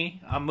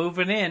 Brittany, I'm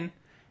moving in.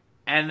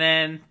 And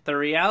then the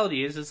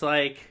reality is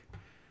like,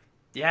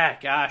 yeah,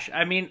 gosh.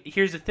 I mean,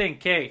 here's the thing.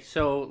 Okay,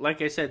 so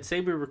like I said, say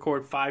we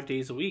record 5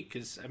 days a week,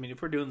 because, I mean,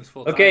 if we're doing this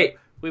full time. Okay,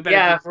 we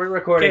better if we're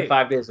recording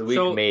 5 days a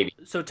week, maybe.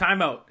 So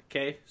time out,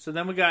 okay? So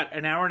then we got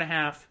an hour and a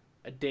half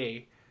a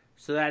day.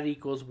 So that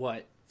equals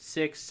what?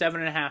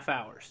 7.5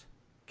 hours.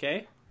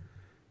 Okay?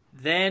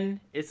 Then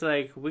it's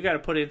like we got to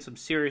put in some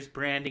serious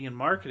branding and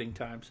marketing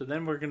time. So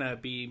then we're going to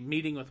be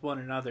meeting with one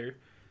another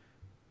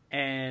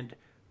and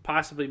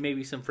possibly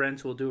maybe some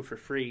friends who will do it for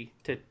free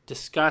to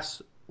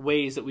discuss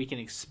ways that we can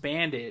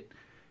expand it.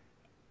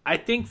 I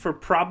think for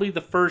probably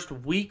the first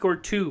week or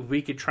two,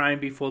 we could try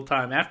and be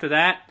full-time. After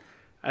that,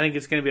 I think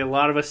it's going to be a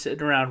lot of us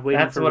sitting around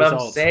waiting for results. That's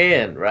what I'm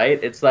saying, right?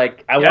 It's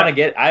like I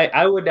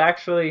would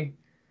actually,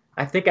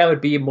 I think I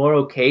would be more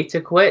okay to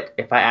quit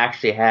if I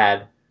actually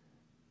had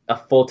a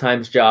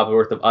full-time job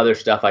worth of other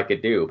stuff I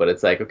could do. But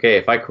it's like, okay,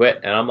 if I quit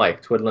and I'm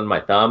like twiddling my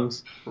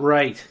thumbs,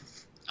 right?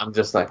 I'm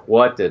just like,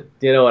 you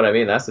know what I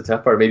mean? That's the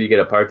tough part. Maybe you get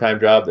a part-time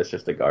job that's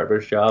just a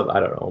garbage job.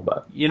 I don't know,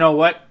 but you know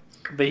what?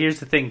 But here's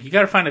the thing: you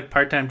got to find a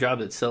part-time job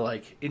that's still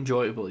like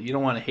enjoyable. You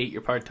don't want to hate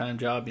your part-time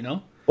job, you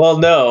know? Well,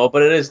 no,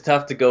 but it is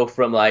tough to go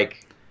from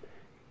like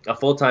a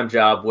full-time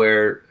job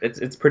where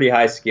it's pretty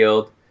high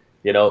skilled,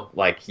 you know,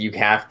 like you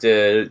have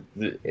to,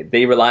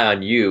 they rely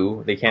on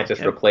you, they can't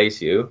just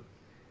replace you,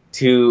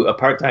 to a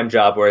part-time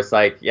job where it's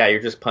like, yeah,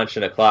 you're just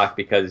punching a clock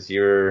because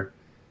you're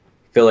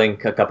filling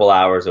a couple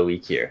hours a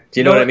week here. Do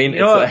you know what I mean?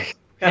 It's like,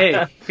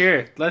 hey,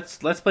 here, let's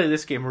play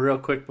this game real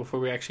quick before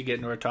we actually get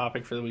into our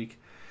topic for the week.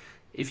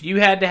 If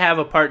you had to have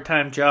a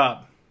part-time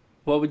job,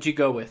 what would you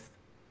go with?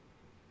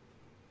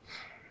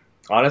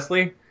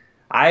 Honestly,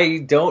 I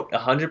don't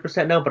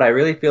 100% know, but I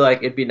really feel like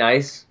it'd be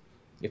nice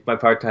if my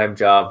part-time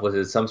job was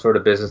as some sort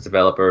of business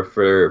developer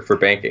for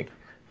banking,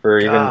 for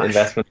even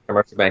investment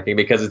commercial banking,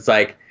 because it's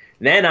like,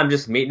 then I'm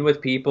just meeting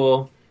with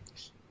people,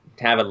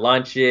 having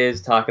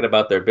lunches, talking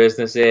about their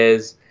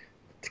businesses.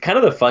 It's kind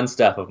of the fun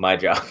stuff of my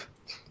job.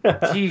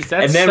 Jeez,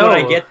 that's and then so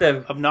when I get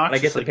the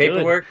obnoxiously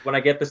paperwork, good. when I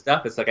get the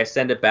stuff, it's like I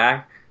send it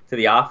back to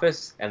the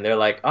office, and they're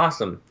like,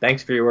 awesome,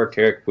 thanks for your work,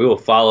 Tarek. We will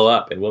follow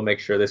up, and we'll make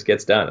sure this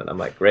gets done. And I'm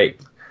like, great.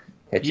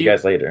 Catch you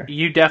guys later.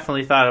 You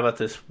definitely thought about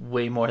this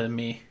way more than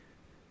me.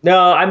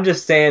 No, I'm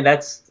just saying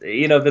that's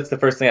the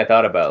first thing I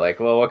thought about.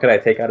 Like, well, what could I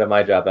take out of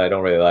my job that I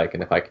don't really like,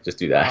 and if I could just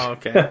do that. Oh,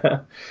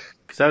 okay.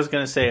 Because I was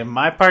going to say, in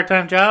my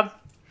part-time job,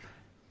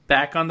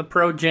 back on the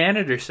pro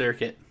janitor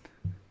circuit.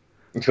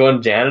 You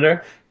going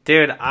janitor?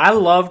 Dude, I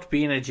loved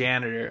being a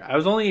janitor. I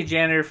was only a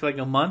janitor for like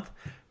a month,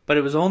 but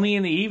it was only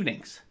in the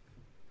evenings.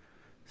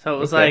 So it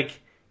was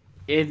like,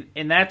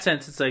 in that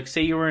sense, it's like,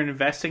 say you were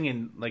investing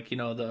in, like, you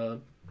know,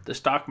 the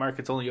stock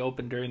market's only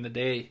open during the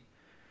day.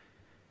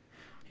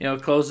 You know,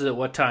 it closes at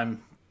what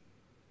time?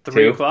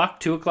 3 o'clock?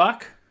 2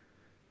 o'clock?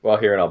 Well,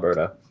 here in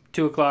Alberta.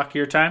 2 o'clock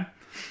your time.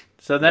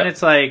 So then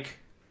it's like,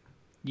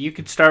 you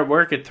could start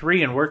work at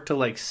 3 and work till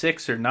like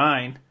 6 or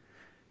 9.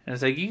 And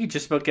it's like, you could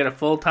just about get a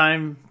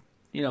full-time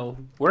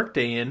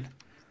workday in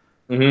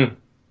Mm-hmm.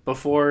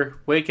 before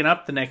waking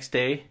up the next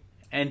day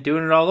and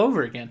doing it all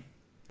over again.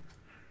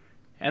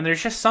 And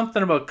there's just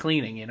something about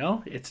cleaning,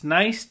 It's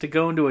nice to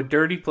go into a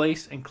dirty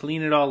place and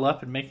clean it all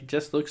up and make it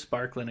just look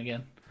sparkling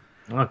again.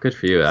 Oh, good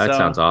for you. That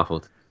sounds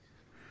awful.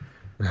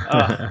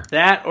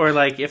 That, or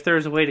like if there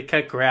was a way to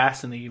cut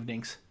grass in the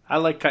evenings. I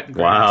like cutting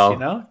grass,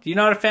 Wow. Do you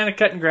not a fan of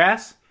cutting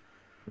grass?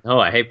 No,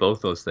 I hate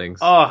both those things.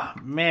 Oh,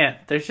 man.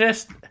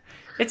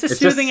 It's a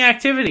soothing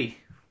activity.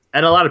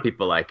 And a lot of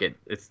people like it.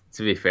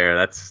 To be fair,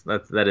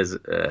 that is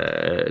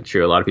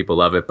true. A lot of people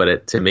love it,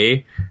 but to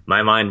me,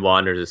 my mind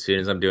wanders as soon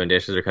as I'm doing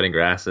dishes or cutting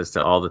grass as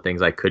to all the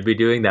things I could be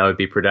doing that would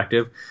be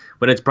productive.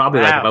 When it's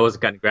probably like if I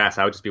wasn't cutting grass,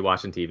 I would just be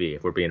watching TV.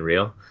 If we're being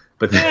real,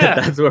 but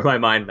that's where my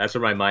mind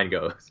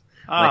goes.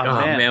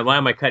 Man, why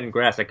am I cutting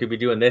grass? I could be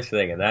doing this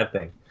thing and that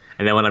thing.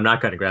 And then when I'm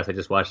not cutting grass, I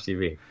just watch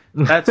TV.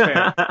 That's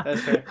fair.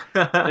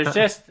 There's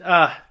just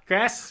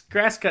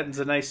grass cutting's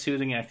a nice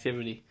soothing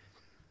activity.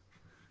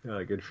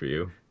 Oh, good for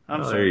you.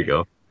 Sorry. There you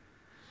go.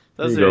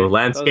 There you go.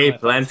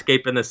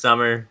 Landscape in the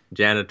summer,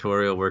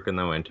 janitorial work in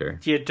the winter.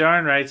 You're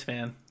darn right,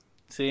 man.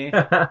 See,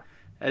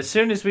 as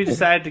soon as we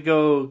decide to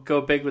go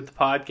big with the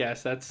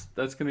podcast, that's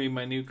going to be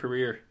my new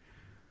career.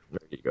 There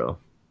you go.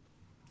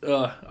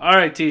 All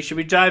right, T. Should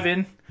we dive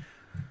in?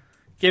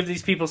 Give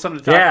these people something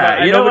to talk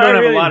about. I we don't have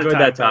really a lot of enjoyed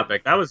time. That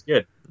topic. That was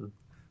good.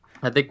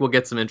 I think we'll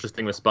get some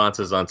interesting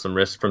responses on some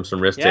risk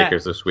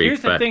takers this week.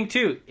 Here's the thing,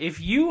 too. If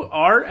you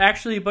are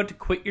actually about to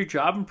quit your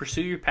job and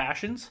pursue your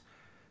passions,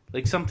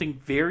 like something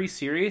very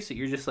serious that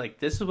you're just like,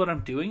 this is what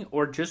I'm doing,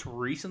 or just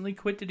recently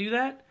quit to do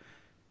that,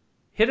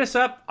 hit us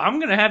up. I'm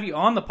going to have you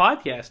on the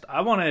podcast. I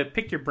want to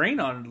pick your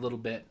brain on it a little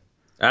bit.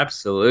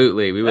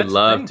 Absolutely. We would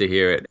love to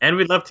hear it. And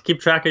we'd love to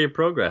keep track of your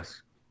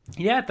progress.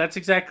 Yeah, that's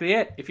exactly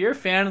it. If you're a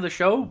fan of the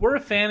show, we're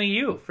a fan of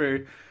you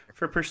for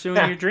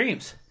pursuing your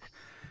dreams.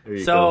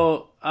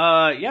 So,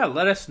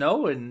 let us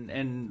know,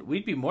 and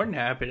we'd be more than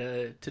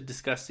happy to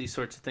discuss these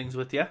sorts of things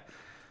with you.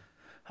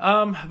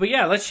 But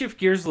yeah, let's shift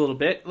gears a little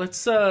bit.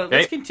 Let's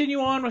continue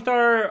on with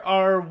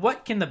our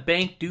 "What Can the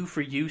Bank Do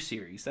for You"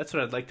 series. That's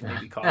what I'd like to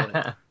maybe call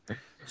it.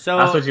 So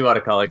that's what you want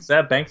to call it.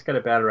 That bank's got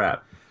a bad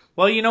rap.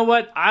 Well, you know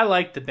what? I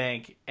like the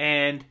bank,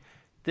 and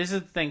this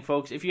is the thing,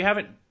 folks. If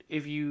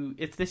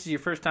this is your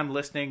first time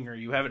listening, or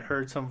you haven't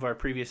heard some of our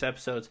previous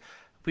episodes,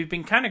 we've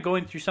been kind of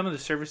going through some of the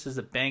services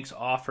that banks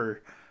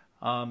offer.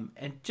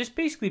 And just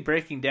basically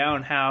breaking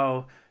down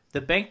how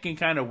the bank can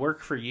kind of work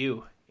for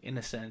you in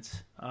a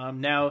sense.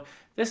 Now,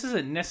 this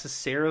isn't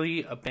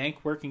necessarily a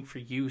bank working for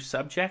you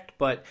subject,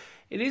 but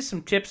it is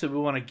some tips that we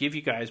want to give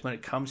you guys when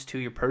it comes to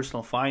your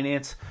personal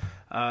finance,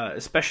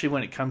 especially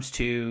when it comes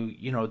to,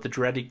 the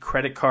dreaded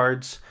credit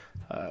cards,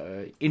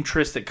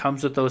 interest that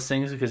comes with those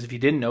things. Because if you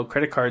didn't know,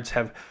 credit cards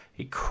have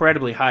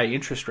incredibly high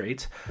interest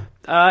rates,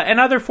 and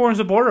other forms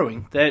of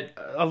borrowing that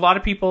a lot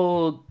of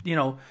people,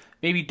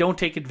 maybe don't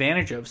take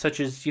advantage of, such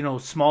as,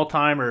 small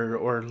time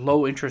or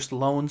low interest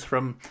loans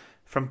from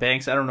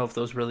banks. I don't know if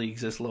those really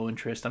exist, low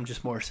interest. I'm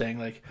just more saying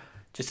like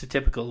just a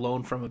typical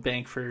loan from a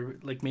bank for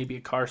like maybe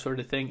a car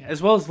sort of thing,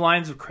 as well as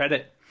lines of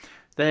credit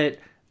that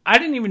I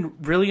didn't even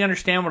really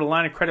understand what a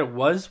line of credit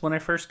was when I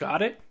first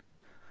got it.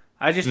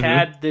 I just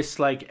had this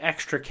like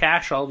extra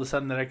cash all of a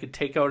sudden that I could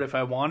take out if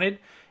I wanted.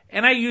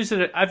 And I've used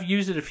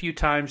it a few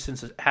times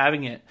since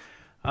having it.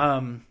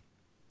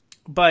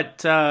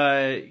 Let's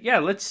dive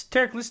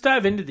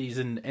into these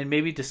and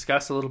maybe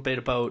discuss a little bit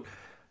about,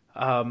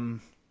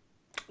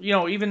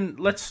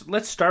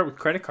 let's start with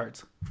credit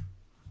cards.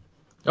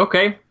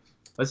 Okay,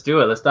 let's do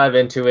it. Let's dive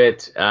into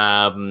it.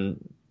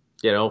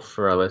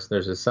 For our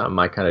listeners, it's something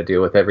I kind of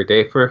deal with every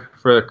day for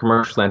a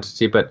commercial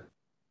entity, but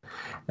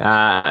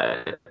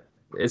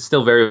it's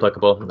still very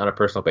applicable on a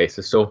personal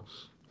basis. So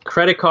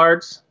credit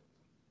cards,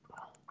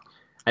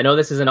 I know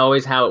this isn't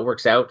always how it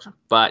works out,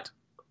 but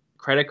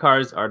credit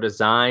cards are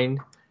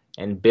designed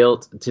and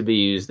built to be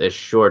used as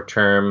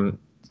short-term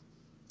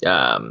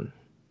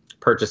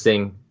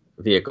purchasing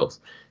vehicles.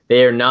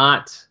 They are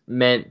not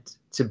meant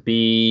to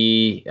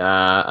be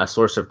a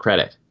source of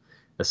credit,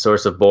 a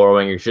source of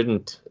borrowing. You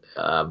shouldn't,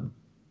 so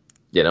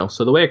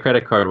the way a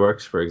credit card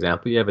works, for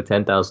example, you have a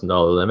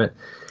 $10,000 limit.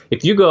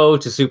 If you go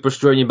to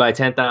Superstore and you buy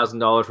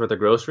 $10,000 worth of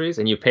groceries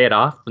and you pay it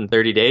off in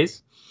 30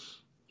 days,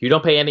 you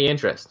don't pay any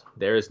interest.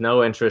 There is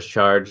no interest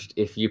charged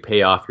if you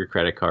pay off your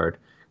credit card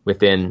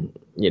within,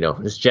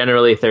 it's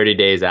generally 30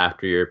 days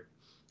after your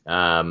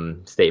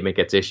statement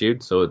gets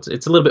issued. So it's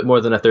a little bit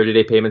more than a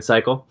 30-day payment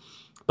cycle,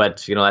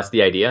 but that's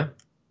the idea.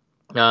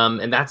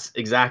 And that's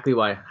exactly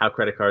how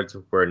credit cards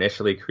were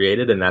initially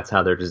created, and that's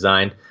how they're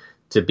designed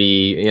to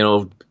be,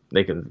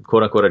 they can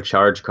quote unquote a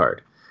charge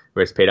card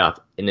where it's paid off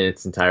in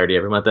its entirety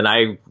every month. And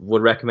I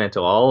would recommend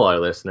to all our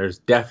listeners,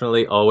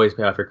 definitely always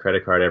pay off your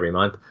credit card every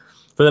month.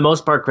 For the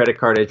most part, credit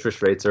card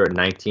interest rates are at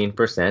 19%,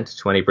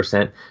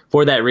 20%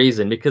 for that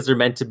reason, because they're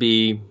meant to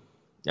be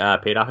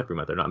paid off every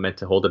month. They're not meant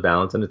to hold a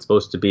balance, and it's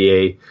supposed to be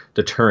a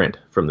deterrent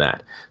from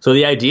that. So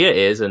the idea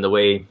is, and the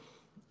way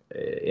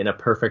in a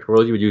perfect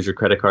world you would use your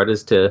credit card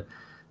is to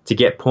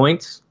get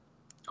points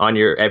on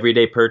your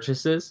everyday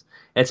purchases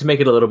and to make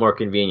it a little more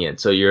convenient.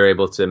 So you're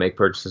able to make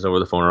purchases over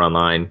the phone or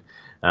online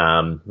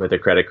with a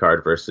credit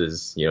card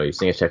versus,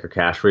 using a check or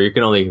cash where you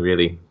can only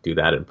really do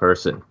that in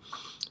person,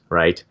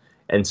 right?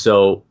 And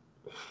so,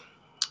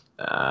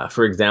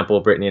 for example,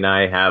 Brittany and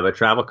I have a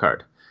travel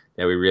card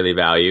that we really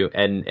value.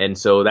 And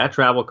so that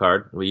travel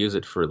card, we use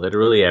it for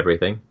literally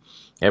everything.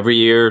 Every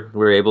year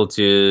we're able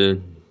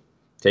to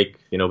take,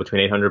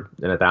 between $800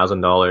 and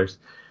 $1,000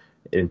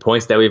 in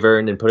points that we've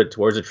earned and put it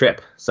towards a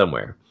trip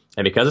somewhere.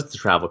 And because it's a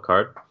travel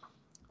card,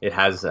 it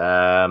has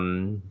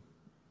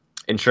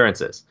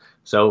insurances.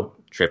 So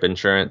trip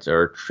insurance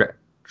or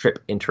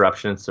trip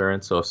interruption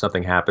insurance. So if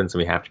something happens and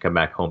we have to come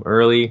back home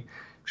early,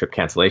 trip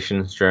cancellation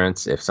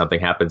insurance. If something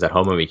happens at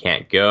home and we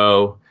can't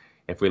go,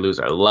 if we lose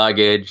our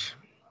luggage,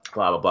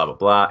 blah, blah, blah, blah,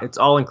 blah. It's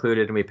all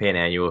included, and we pay an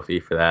annual fee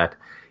for that.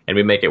 And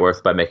we make it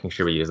worth by making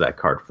sure we use that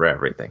card for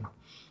everything,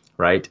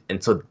 right?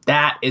 And so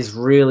that is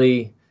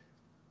really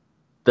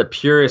the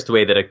purest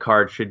way that a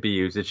card should be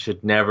used. It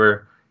should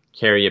never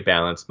carry a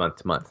balance month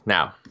to month.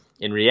 Now,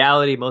 in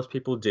reality, most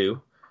people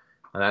do,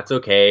 and that's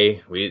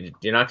okay. We're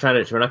not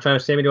trying to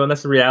shame anyone.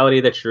 That's the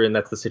reality that you're in.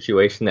 That's the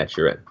situation that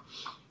you're in.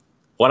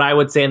 What I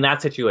would say in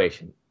that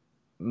situation,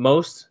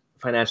 most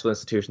financial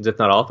institutions, if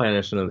not all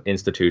financial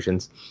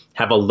institutions,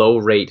 have a low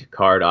rate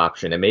card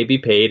option. It may be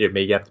paid, or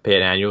maybe you have to pay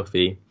an annual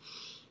fee.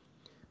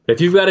 But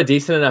if you've got a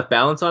decent enough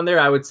balance on there,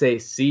 I would say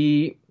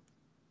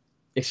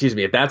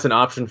if that's an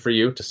option for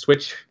you, to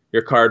switch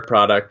your card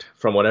product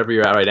from whatever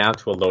you're at right now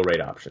to a low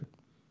rate option.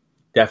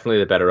 Definitely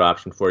the better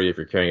option for you if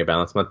you're carrying a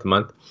balance month to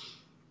month.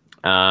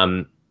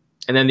 And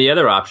then the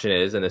other option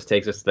is, and this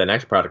takes us to the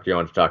next product you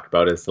want to talk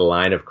about, is the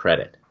line of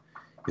credit.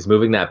 Is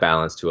moving that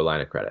balance to a line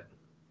of credit.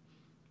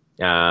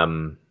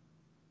 So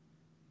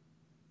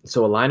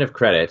a line of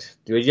credit.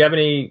 Do you have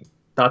any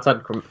thoughts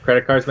on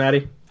credit cards,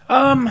 Maddie?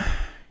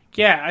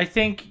 Yeah, I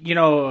think,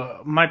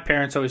 my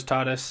parents always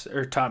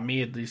taught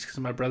me at least, because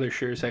my brother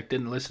sure as heck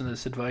didn't listen to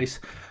this advice,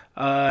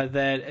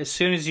 that as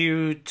soon as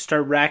you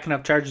start racking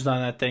up charges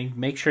on that thing,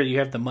 make sure you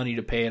have the money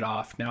to pay it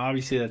off. Now,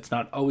 obviously, that's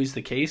not always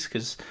the case,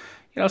 because,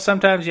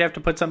 sometimes you have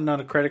to put something on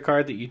a credit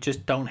card that you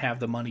just don't have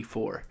the money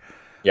for.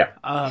 Yeah.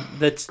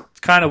 That's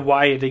kind of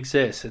why it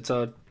exists.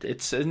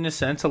 It's in a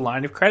sense a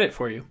line of credit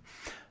for you.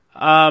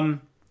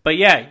 But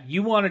yeah,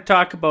 you want to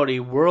talk about a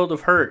world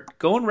of hurt.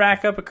 Go and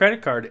rack up a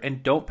credit card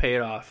and don't pay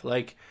it off.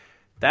 Like,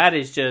 that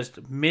is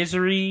just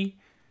misery.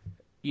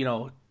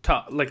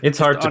 It's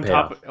hard to pay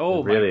off.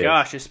 Oh my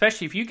gosh,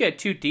 especially if you get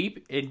too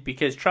deep.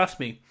 Because trust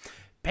me,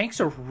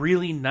 banks are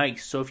really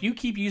nice. So if you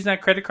keep using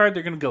that credit card,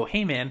 they're going to go,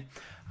 "Hey man,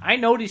 I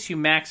noticed you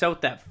max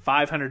out that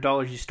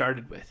 $500 you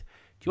started with.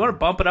 Do you want to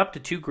bump it up to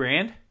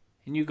 $2,000?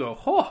 And you go,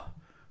 "Oh,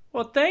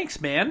 well, thanks,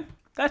 man.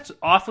 That's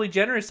awfully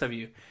generous of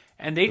you."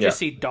 And they just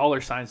see dollar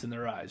signs in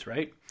their eyes,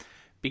 right?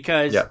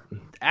 Because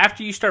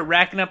after you start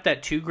racking up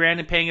that $2,000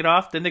 and paying it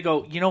off, then they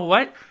go, "You know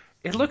what?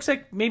 It looks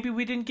like maybe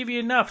we didn't give you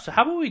enough. So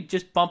how about we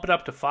just bump it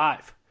up to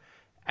 $5,000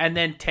 and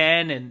then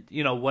 $10,000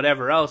 and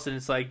whatever else?" And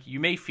it's like, you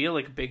may feel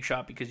like a big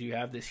shot because you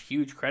have this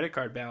huge credit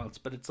card balance,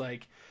 but it's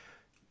like,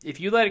 if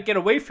you let it get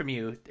away from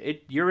you,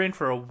 you're in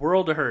for a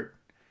world of hurt.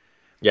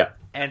 Yeah.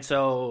 And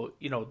so,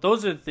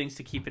 those are the things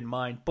to keep in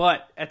mind.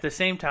 But at the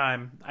same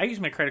time, I use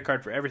my credit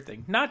card for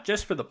everything, not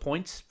just for the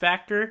points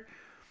factor.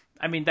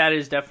 I mean, that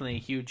is definitely a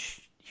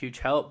huge, huge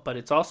help, but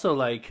it's also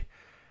like,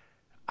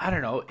 I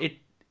don't know,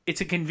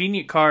 it's a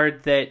convenient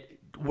card that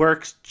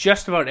works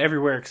just about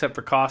everywhere except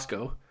for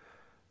Costco.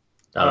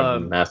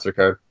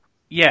 MasterCard?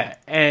 Yeah,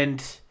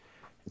 and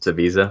it's a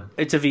Visa?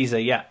 It's a Visa,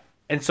 yeah.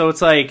 And so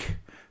it's like,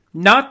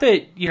 not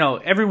that,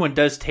 everyone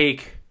does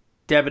take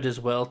debit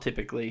as well,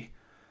 typically.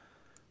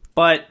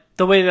 But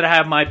the way that I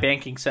have my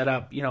banking set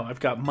up, I've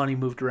got money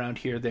moved around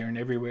here, there, and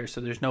everywhere, so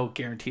there's no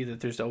guarantee that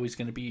there's always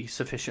going to be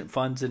sufficient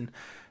funds in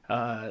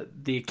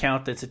the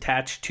account that's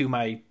attached to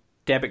my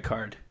debit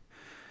card.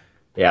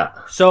 Yeah.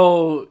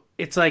 So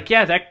it's like,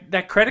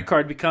 that credit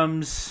card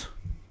becomes,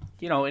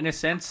 in a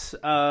sense,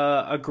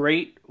 a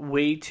great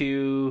way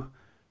to,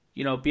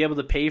 be able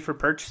to pay for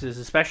purchases,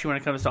 especially when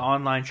it comes to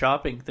online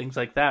shopping, things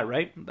like that,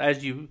 right?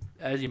 As you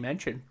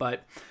mentioned.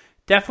 But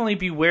definitely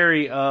be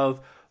wary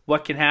of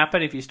what can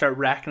happen if you start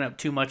racking up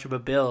too much of a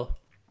bill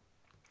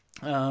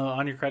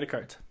on your credit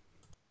cards.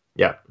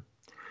 Yeah.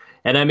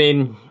 And I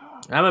mean,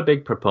 I'm a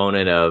big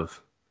proponent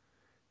of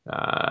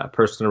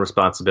personal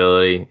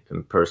responsibility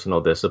and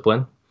personal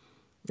discipline.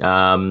 So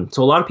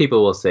a lot of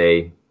people will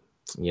say,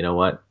 "You know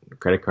what?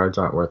 Credit cards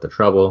aren't worth the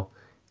trouble.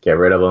 Get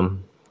rid of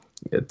them.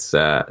 It's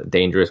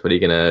dangerous. What are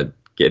you going to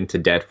get into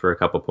debt for a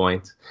couple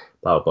points?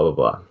 Blah, blah, blah,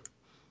 blah."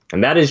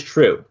 And that is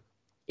true.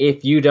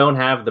 If you don't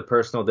have the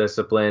personal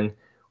discipline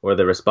or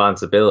the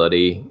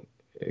responsibility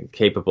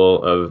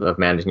capable of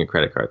managing a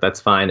credit card, that's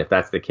fine. If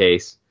that's the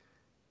case,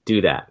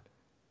 do that.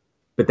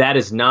 But that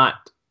is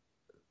not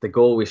the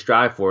goal we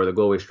strive for. The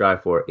goal we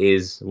strive for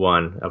is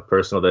one of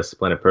personal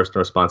discipline and personal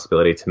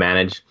responsibility to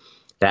manage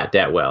that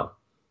debt well.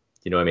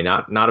 You know what I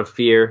mean? Not of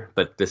fear,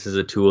 but this is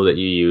a tool that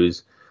you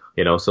use.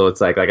 So it's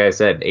like I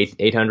said,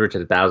 $800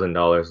 to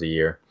 $1,000 a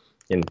year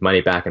in money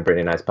back in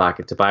Brittany and I's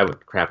pocket to buy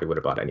what crap we would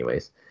have bought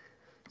anyways.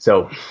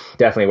 So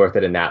definitely worth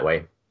it in that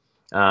way.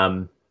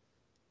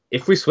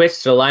 If we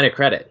switch to a line of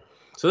credit,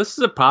 so this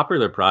is a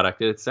popular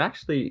product. It's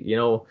actually,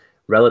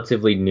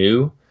 relatively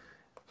new.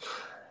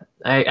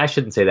 I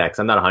shouldn't say that because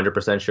I'm not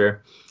 100%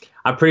 sure.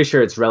 I'm pretty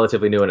sure it's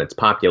relatively new in its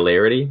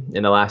popularity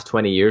in the last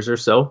 20 years or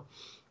so,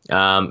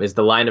 is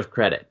the line of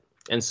credit.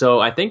 And so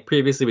I think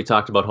previously we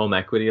talked about home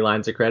equity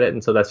lines of credit.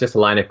 And so that's just a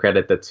line of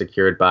credit that's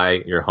secured by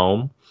your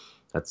home.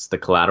 That's the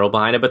collateral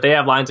behind it. But they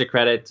have lines of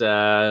credit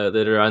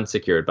that are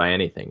unsecured by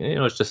anything.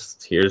 It's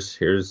just here's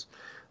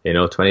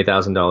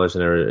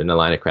 $20,000 in a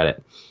line of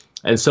credit.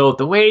 And so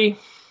the way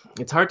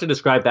it's hard to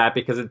describe that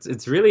because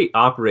it's really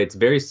operates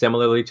very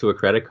similarly to a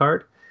credit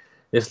card.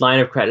 This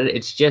line of credit,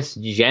 it's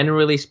just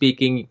generally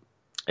speaking,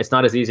 it's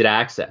not as easy to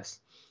access.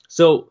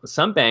 So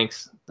some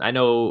banks, I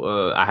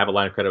know I have a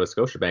line of credit with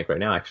Scotiabank right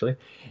now, actually,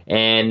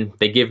 and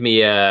they give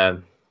me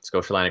a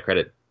Scotia line of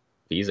credit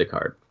Visa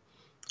card,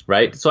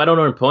 right? So I don't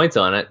earn points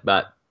on it,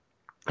 but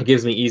it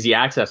gives me easy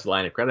access to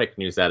line of credit. I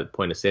can use that at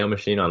point of sale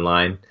machine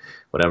online,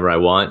 whatever I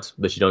want,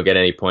 but you don't get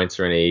any points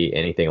or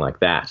anything like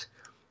that.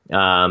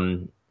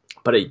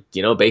 But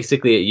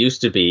basically it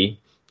used to be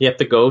you have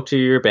to go to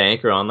your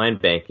bank or online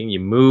banking, you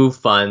move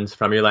funds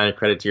from your line of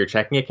credit to your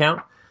checking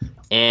account,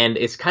 and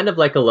it's kind of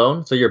like a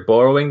loan. So you're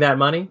borrowing that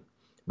money,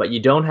 but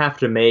you don't have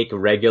to make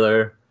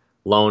regular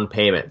loan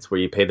payments where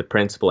you pay the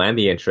principal and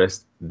the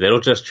interest. They'll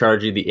just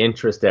charge you the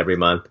interest every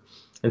month.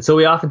 And so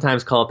we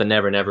oftentimes call it the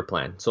never, never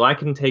plan. So I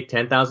can take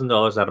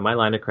 $10,000 out of my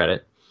line of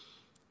credit,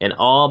 and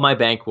all my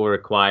bank will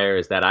require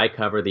is that I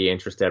cover the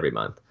interest every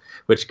month,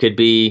 which could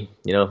be,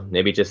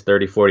 maybe just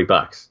 30, 40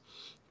 bucks,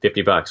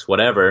 50 bucks,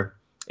 whatever.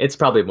 It's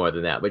probably more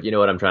than that, but you know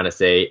what I'm trying to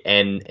say.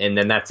 And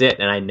then that's it.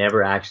 And I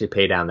never actually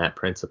pay down that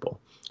principal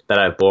that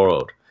I've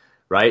borrowed,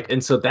 right?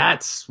 And so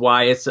that's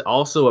why it's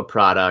also a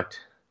product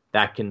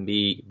that can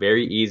be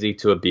very easy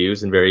to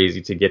abuse and very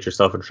easy to get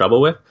yourself in trouble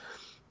with.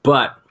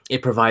 But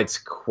it provides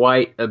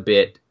quite a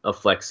bit of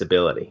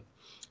flexibility.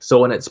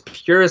 So in its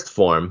purest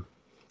form,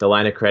 the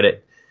line of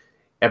credit,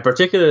 and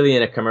particularly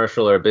in a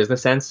commercial or a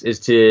business sense, is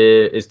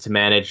to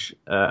manage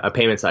a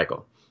payment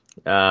cycle.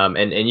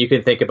 And you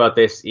can think about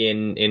this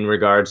in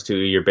regards to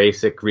your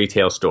basic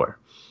retail store.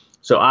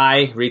 So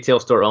I, retail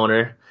store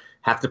owner,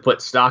 have to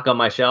put stock on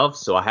my shelves.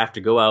 So I have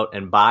to go out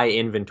and buy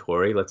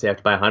inventory. Let's say I have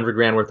to buy 100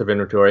 grand worth of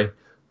inventory,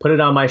 put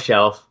it on my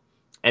shelf,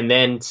 and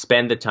then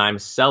spend the time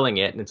selling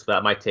it. And so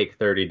that might take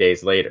 30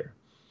 days later.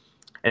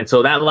 And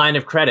so that line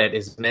of credit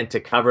is meant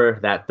to cover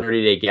that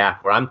 30-day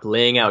gap where I'm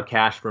laying out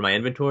cash for my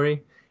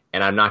inventory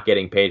and I'm not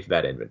getting paid for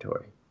that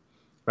inventory.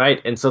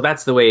 Right. And so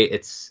that's the way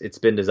it's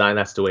been designed.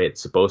 That's the way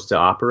it's supposed to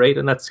operate.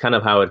 And that's kind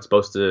of how it's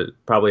supposed to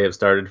probably have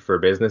started for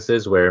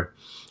businesses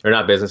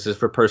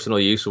for personal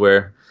use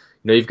where,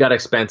 you've got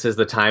expenses.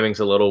 The timing's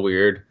a little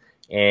weird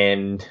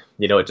and,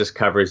 it just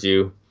covers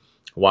you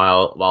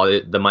while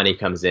the money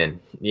comes in.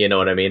 You know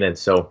what I mean? And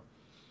so,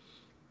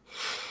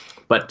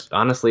 but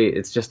honestly,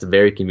 it's just a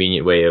very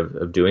convenient way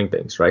of doing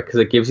things, right? Because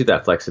it gives you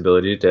that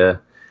flexibility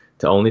to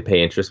only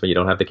pay interest when you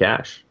don't have the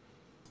cash.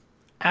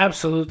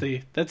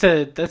 Absolutely. That's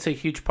a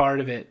huge part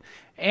of it.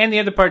 And the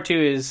other part too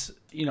is,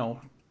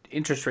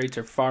 interest rates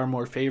are far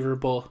more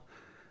favorable.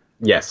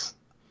 Yes.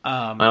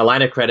 On a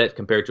line of credit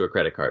compared to a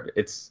credit card,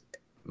 it's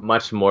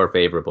much more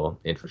favorable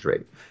interest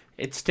rate.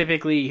 It's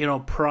typically,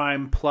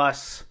 prime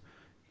plus,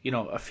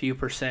 a few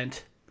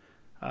percent,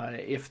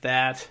 if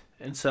that.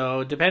 And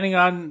so depending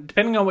on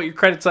what your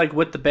credit's like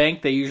with the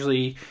bank, they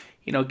usually,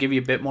 give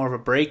you a bit more of a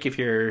break if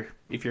you're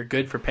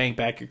good for paying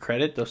back your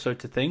credit, those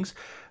sorts of things.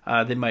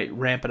 They might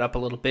ramp it up a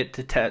little bit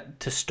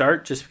to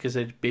start just because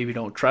they maybe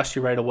don't trust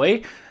you right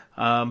away.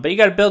 But you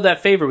got to build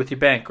that favor with your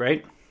bank,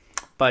 right?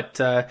 But,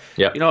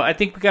 I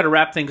think we got to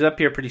wrap things up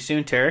here pretty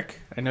soon, Tarek.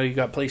 I know you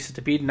got places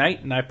to be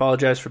tonight, and I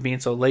apologize for being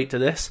so late to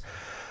this.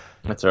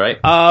 That's all right.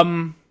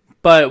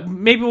 But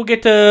maybe we'll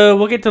get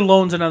to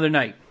loans another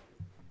night.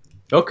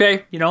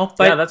 Okay. But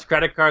that's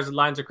credit cards and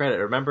lines of credit.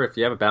 Remember, if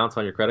you have a balance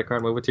on your credit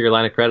card, move it to your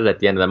line of credit at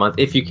the end of the month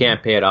if you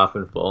can't pay it off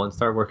in full and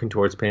start working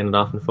towards paying it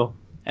off in full.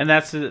 And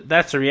that's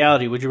the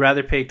reality. Would you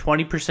rather pay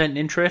 20%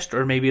 interest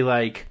or maybe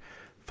like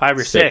 5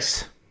 or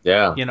 6?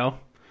 Yeah.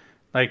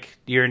 Like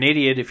you're an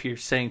idiot if you're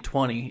saying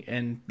 20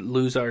 and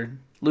lose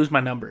my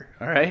number.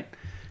 All right.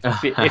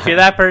 If you're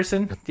that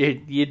person,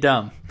 you're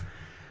dumb.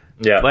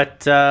 Yeah.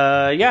 But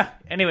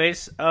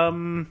anyways,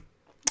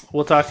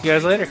 we'll talk to you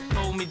guys later.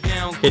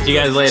 Catch you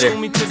guys later.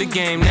 Me to the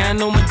game, now I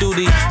know my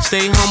duty.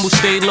 Stay humble,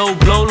 stay low,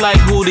 blow like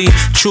Hootie.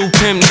 True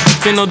pimp,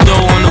 spin no dough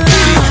on the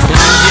booty. When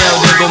you yell,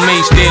 there go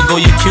Mace, there go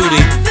your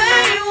cutie.